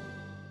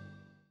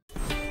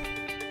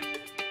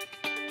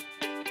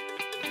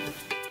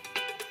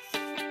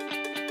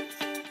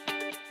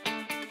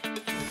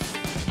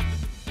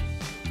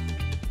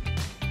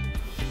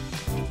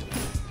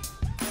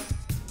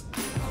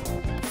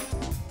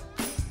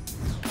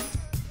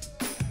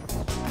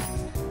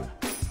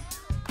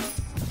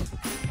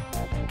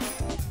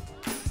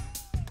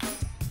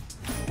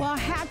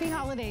 Happy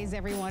holidays,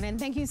 everyone, and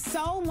thank you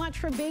so much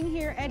for being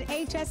here at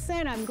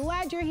HSN. I'm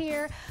glad you're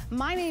here.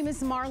 My name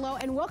is Marlo,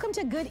 and welcome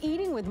to Good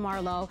Eating with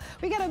Marlo.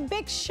 We got a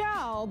big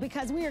show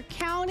because we are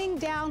counting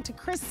down to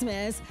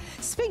Christmas.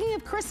 Speaking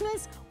of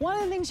Christmas, one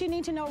of the things you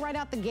need to know right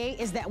out the gate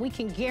is that we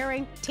can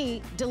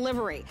guarantee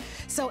delivery.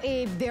 So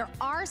if there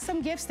are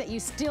some gifts that you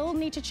still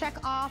need to check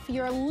off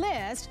your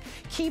list,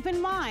 keep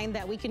in mind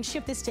that we can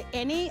ship this to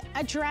any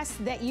address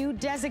that you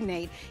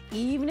designate,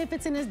 even if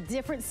it's in a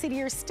different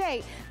city or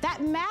state.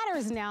 That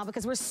matters now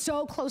because we're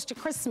so close to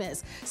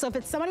Christmas. So if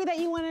it's somebody that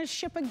you want to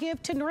ship a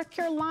gift to North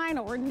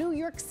Carolina or New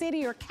York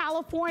City or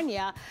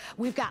California,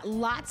 we've got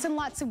lots and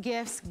lots of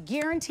gifts,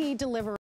 guaranteed delivery.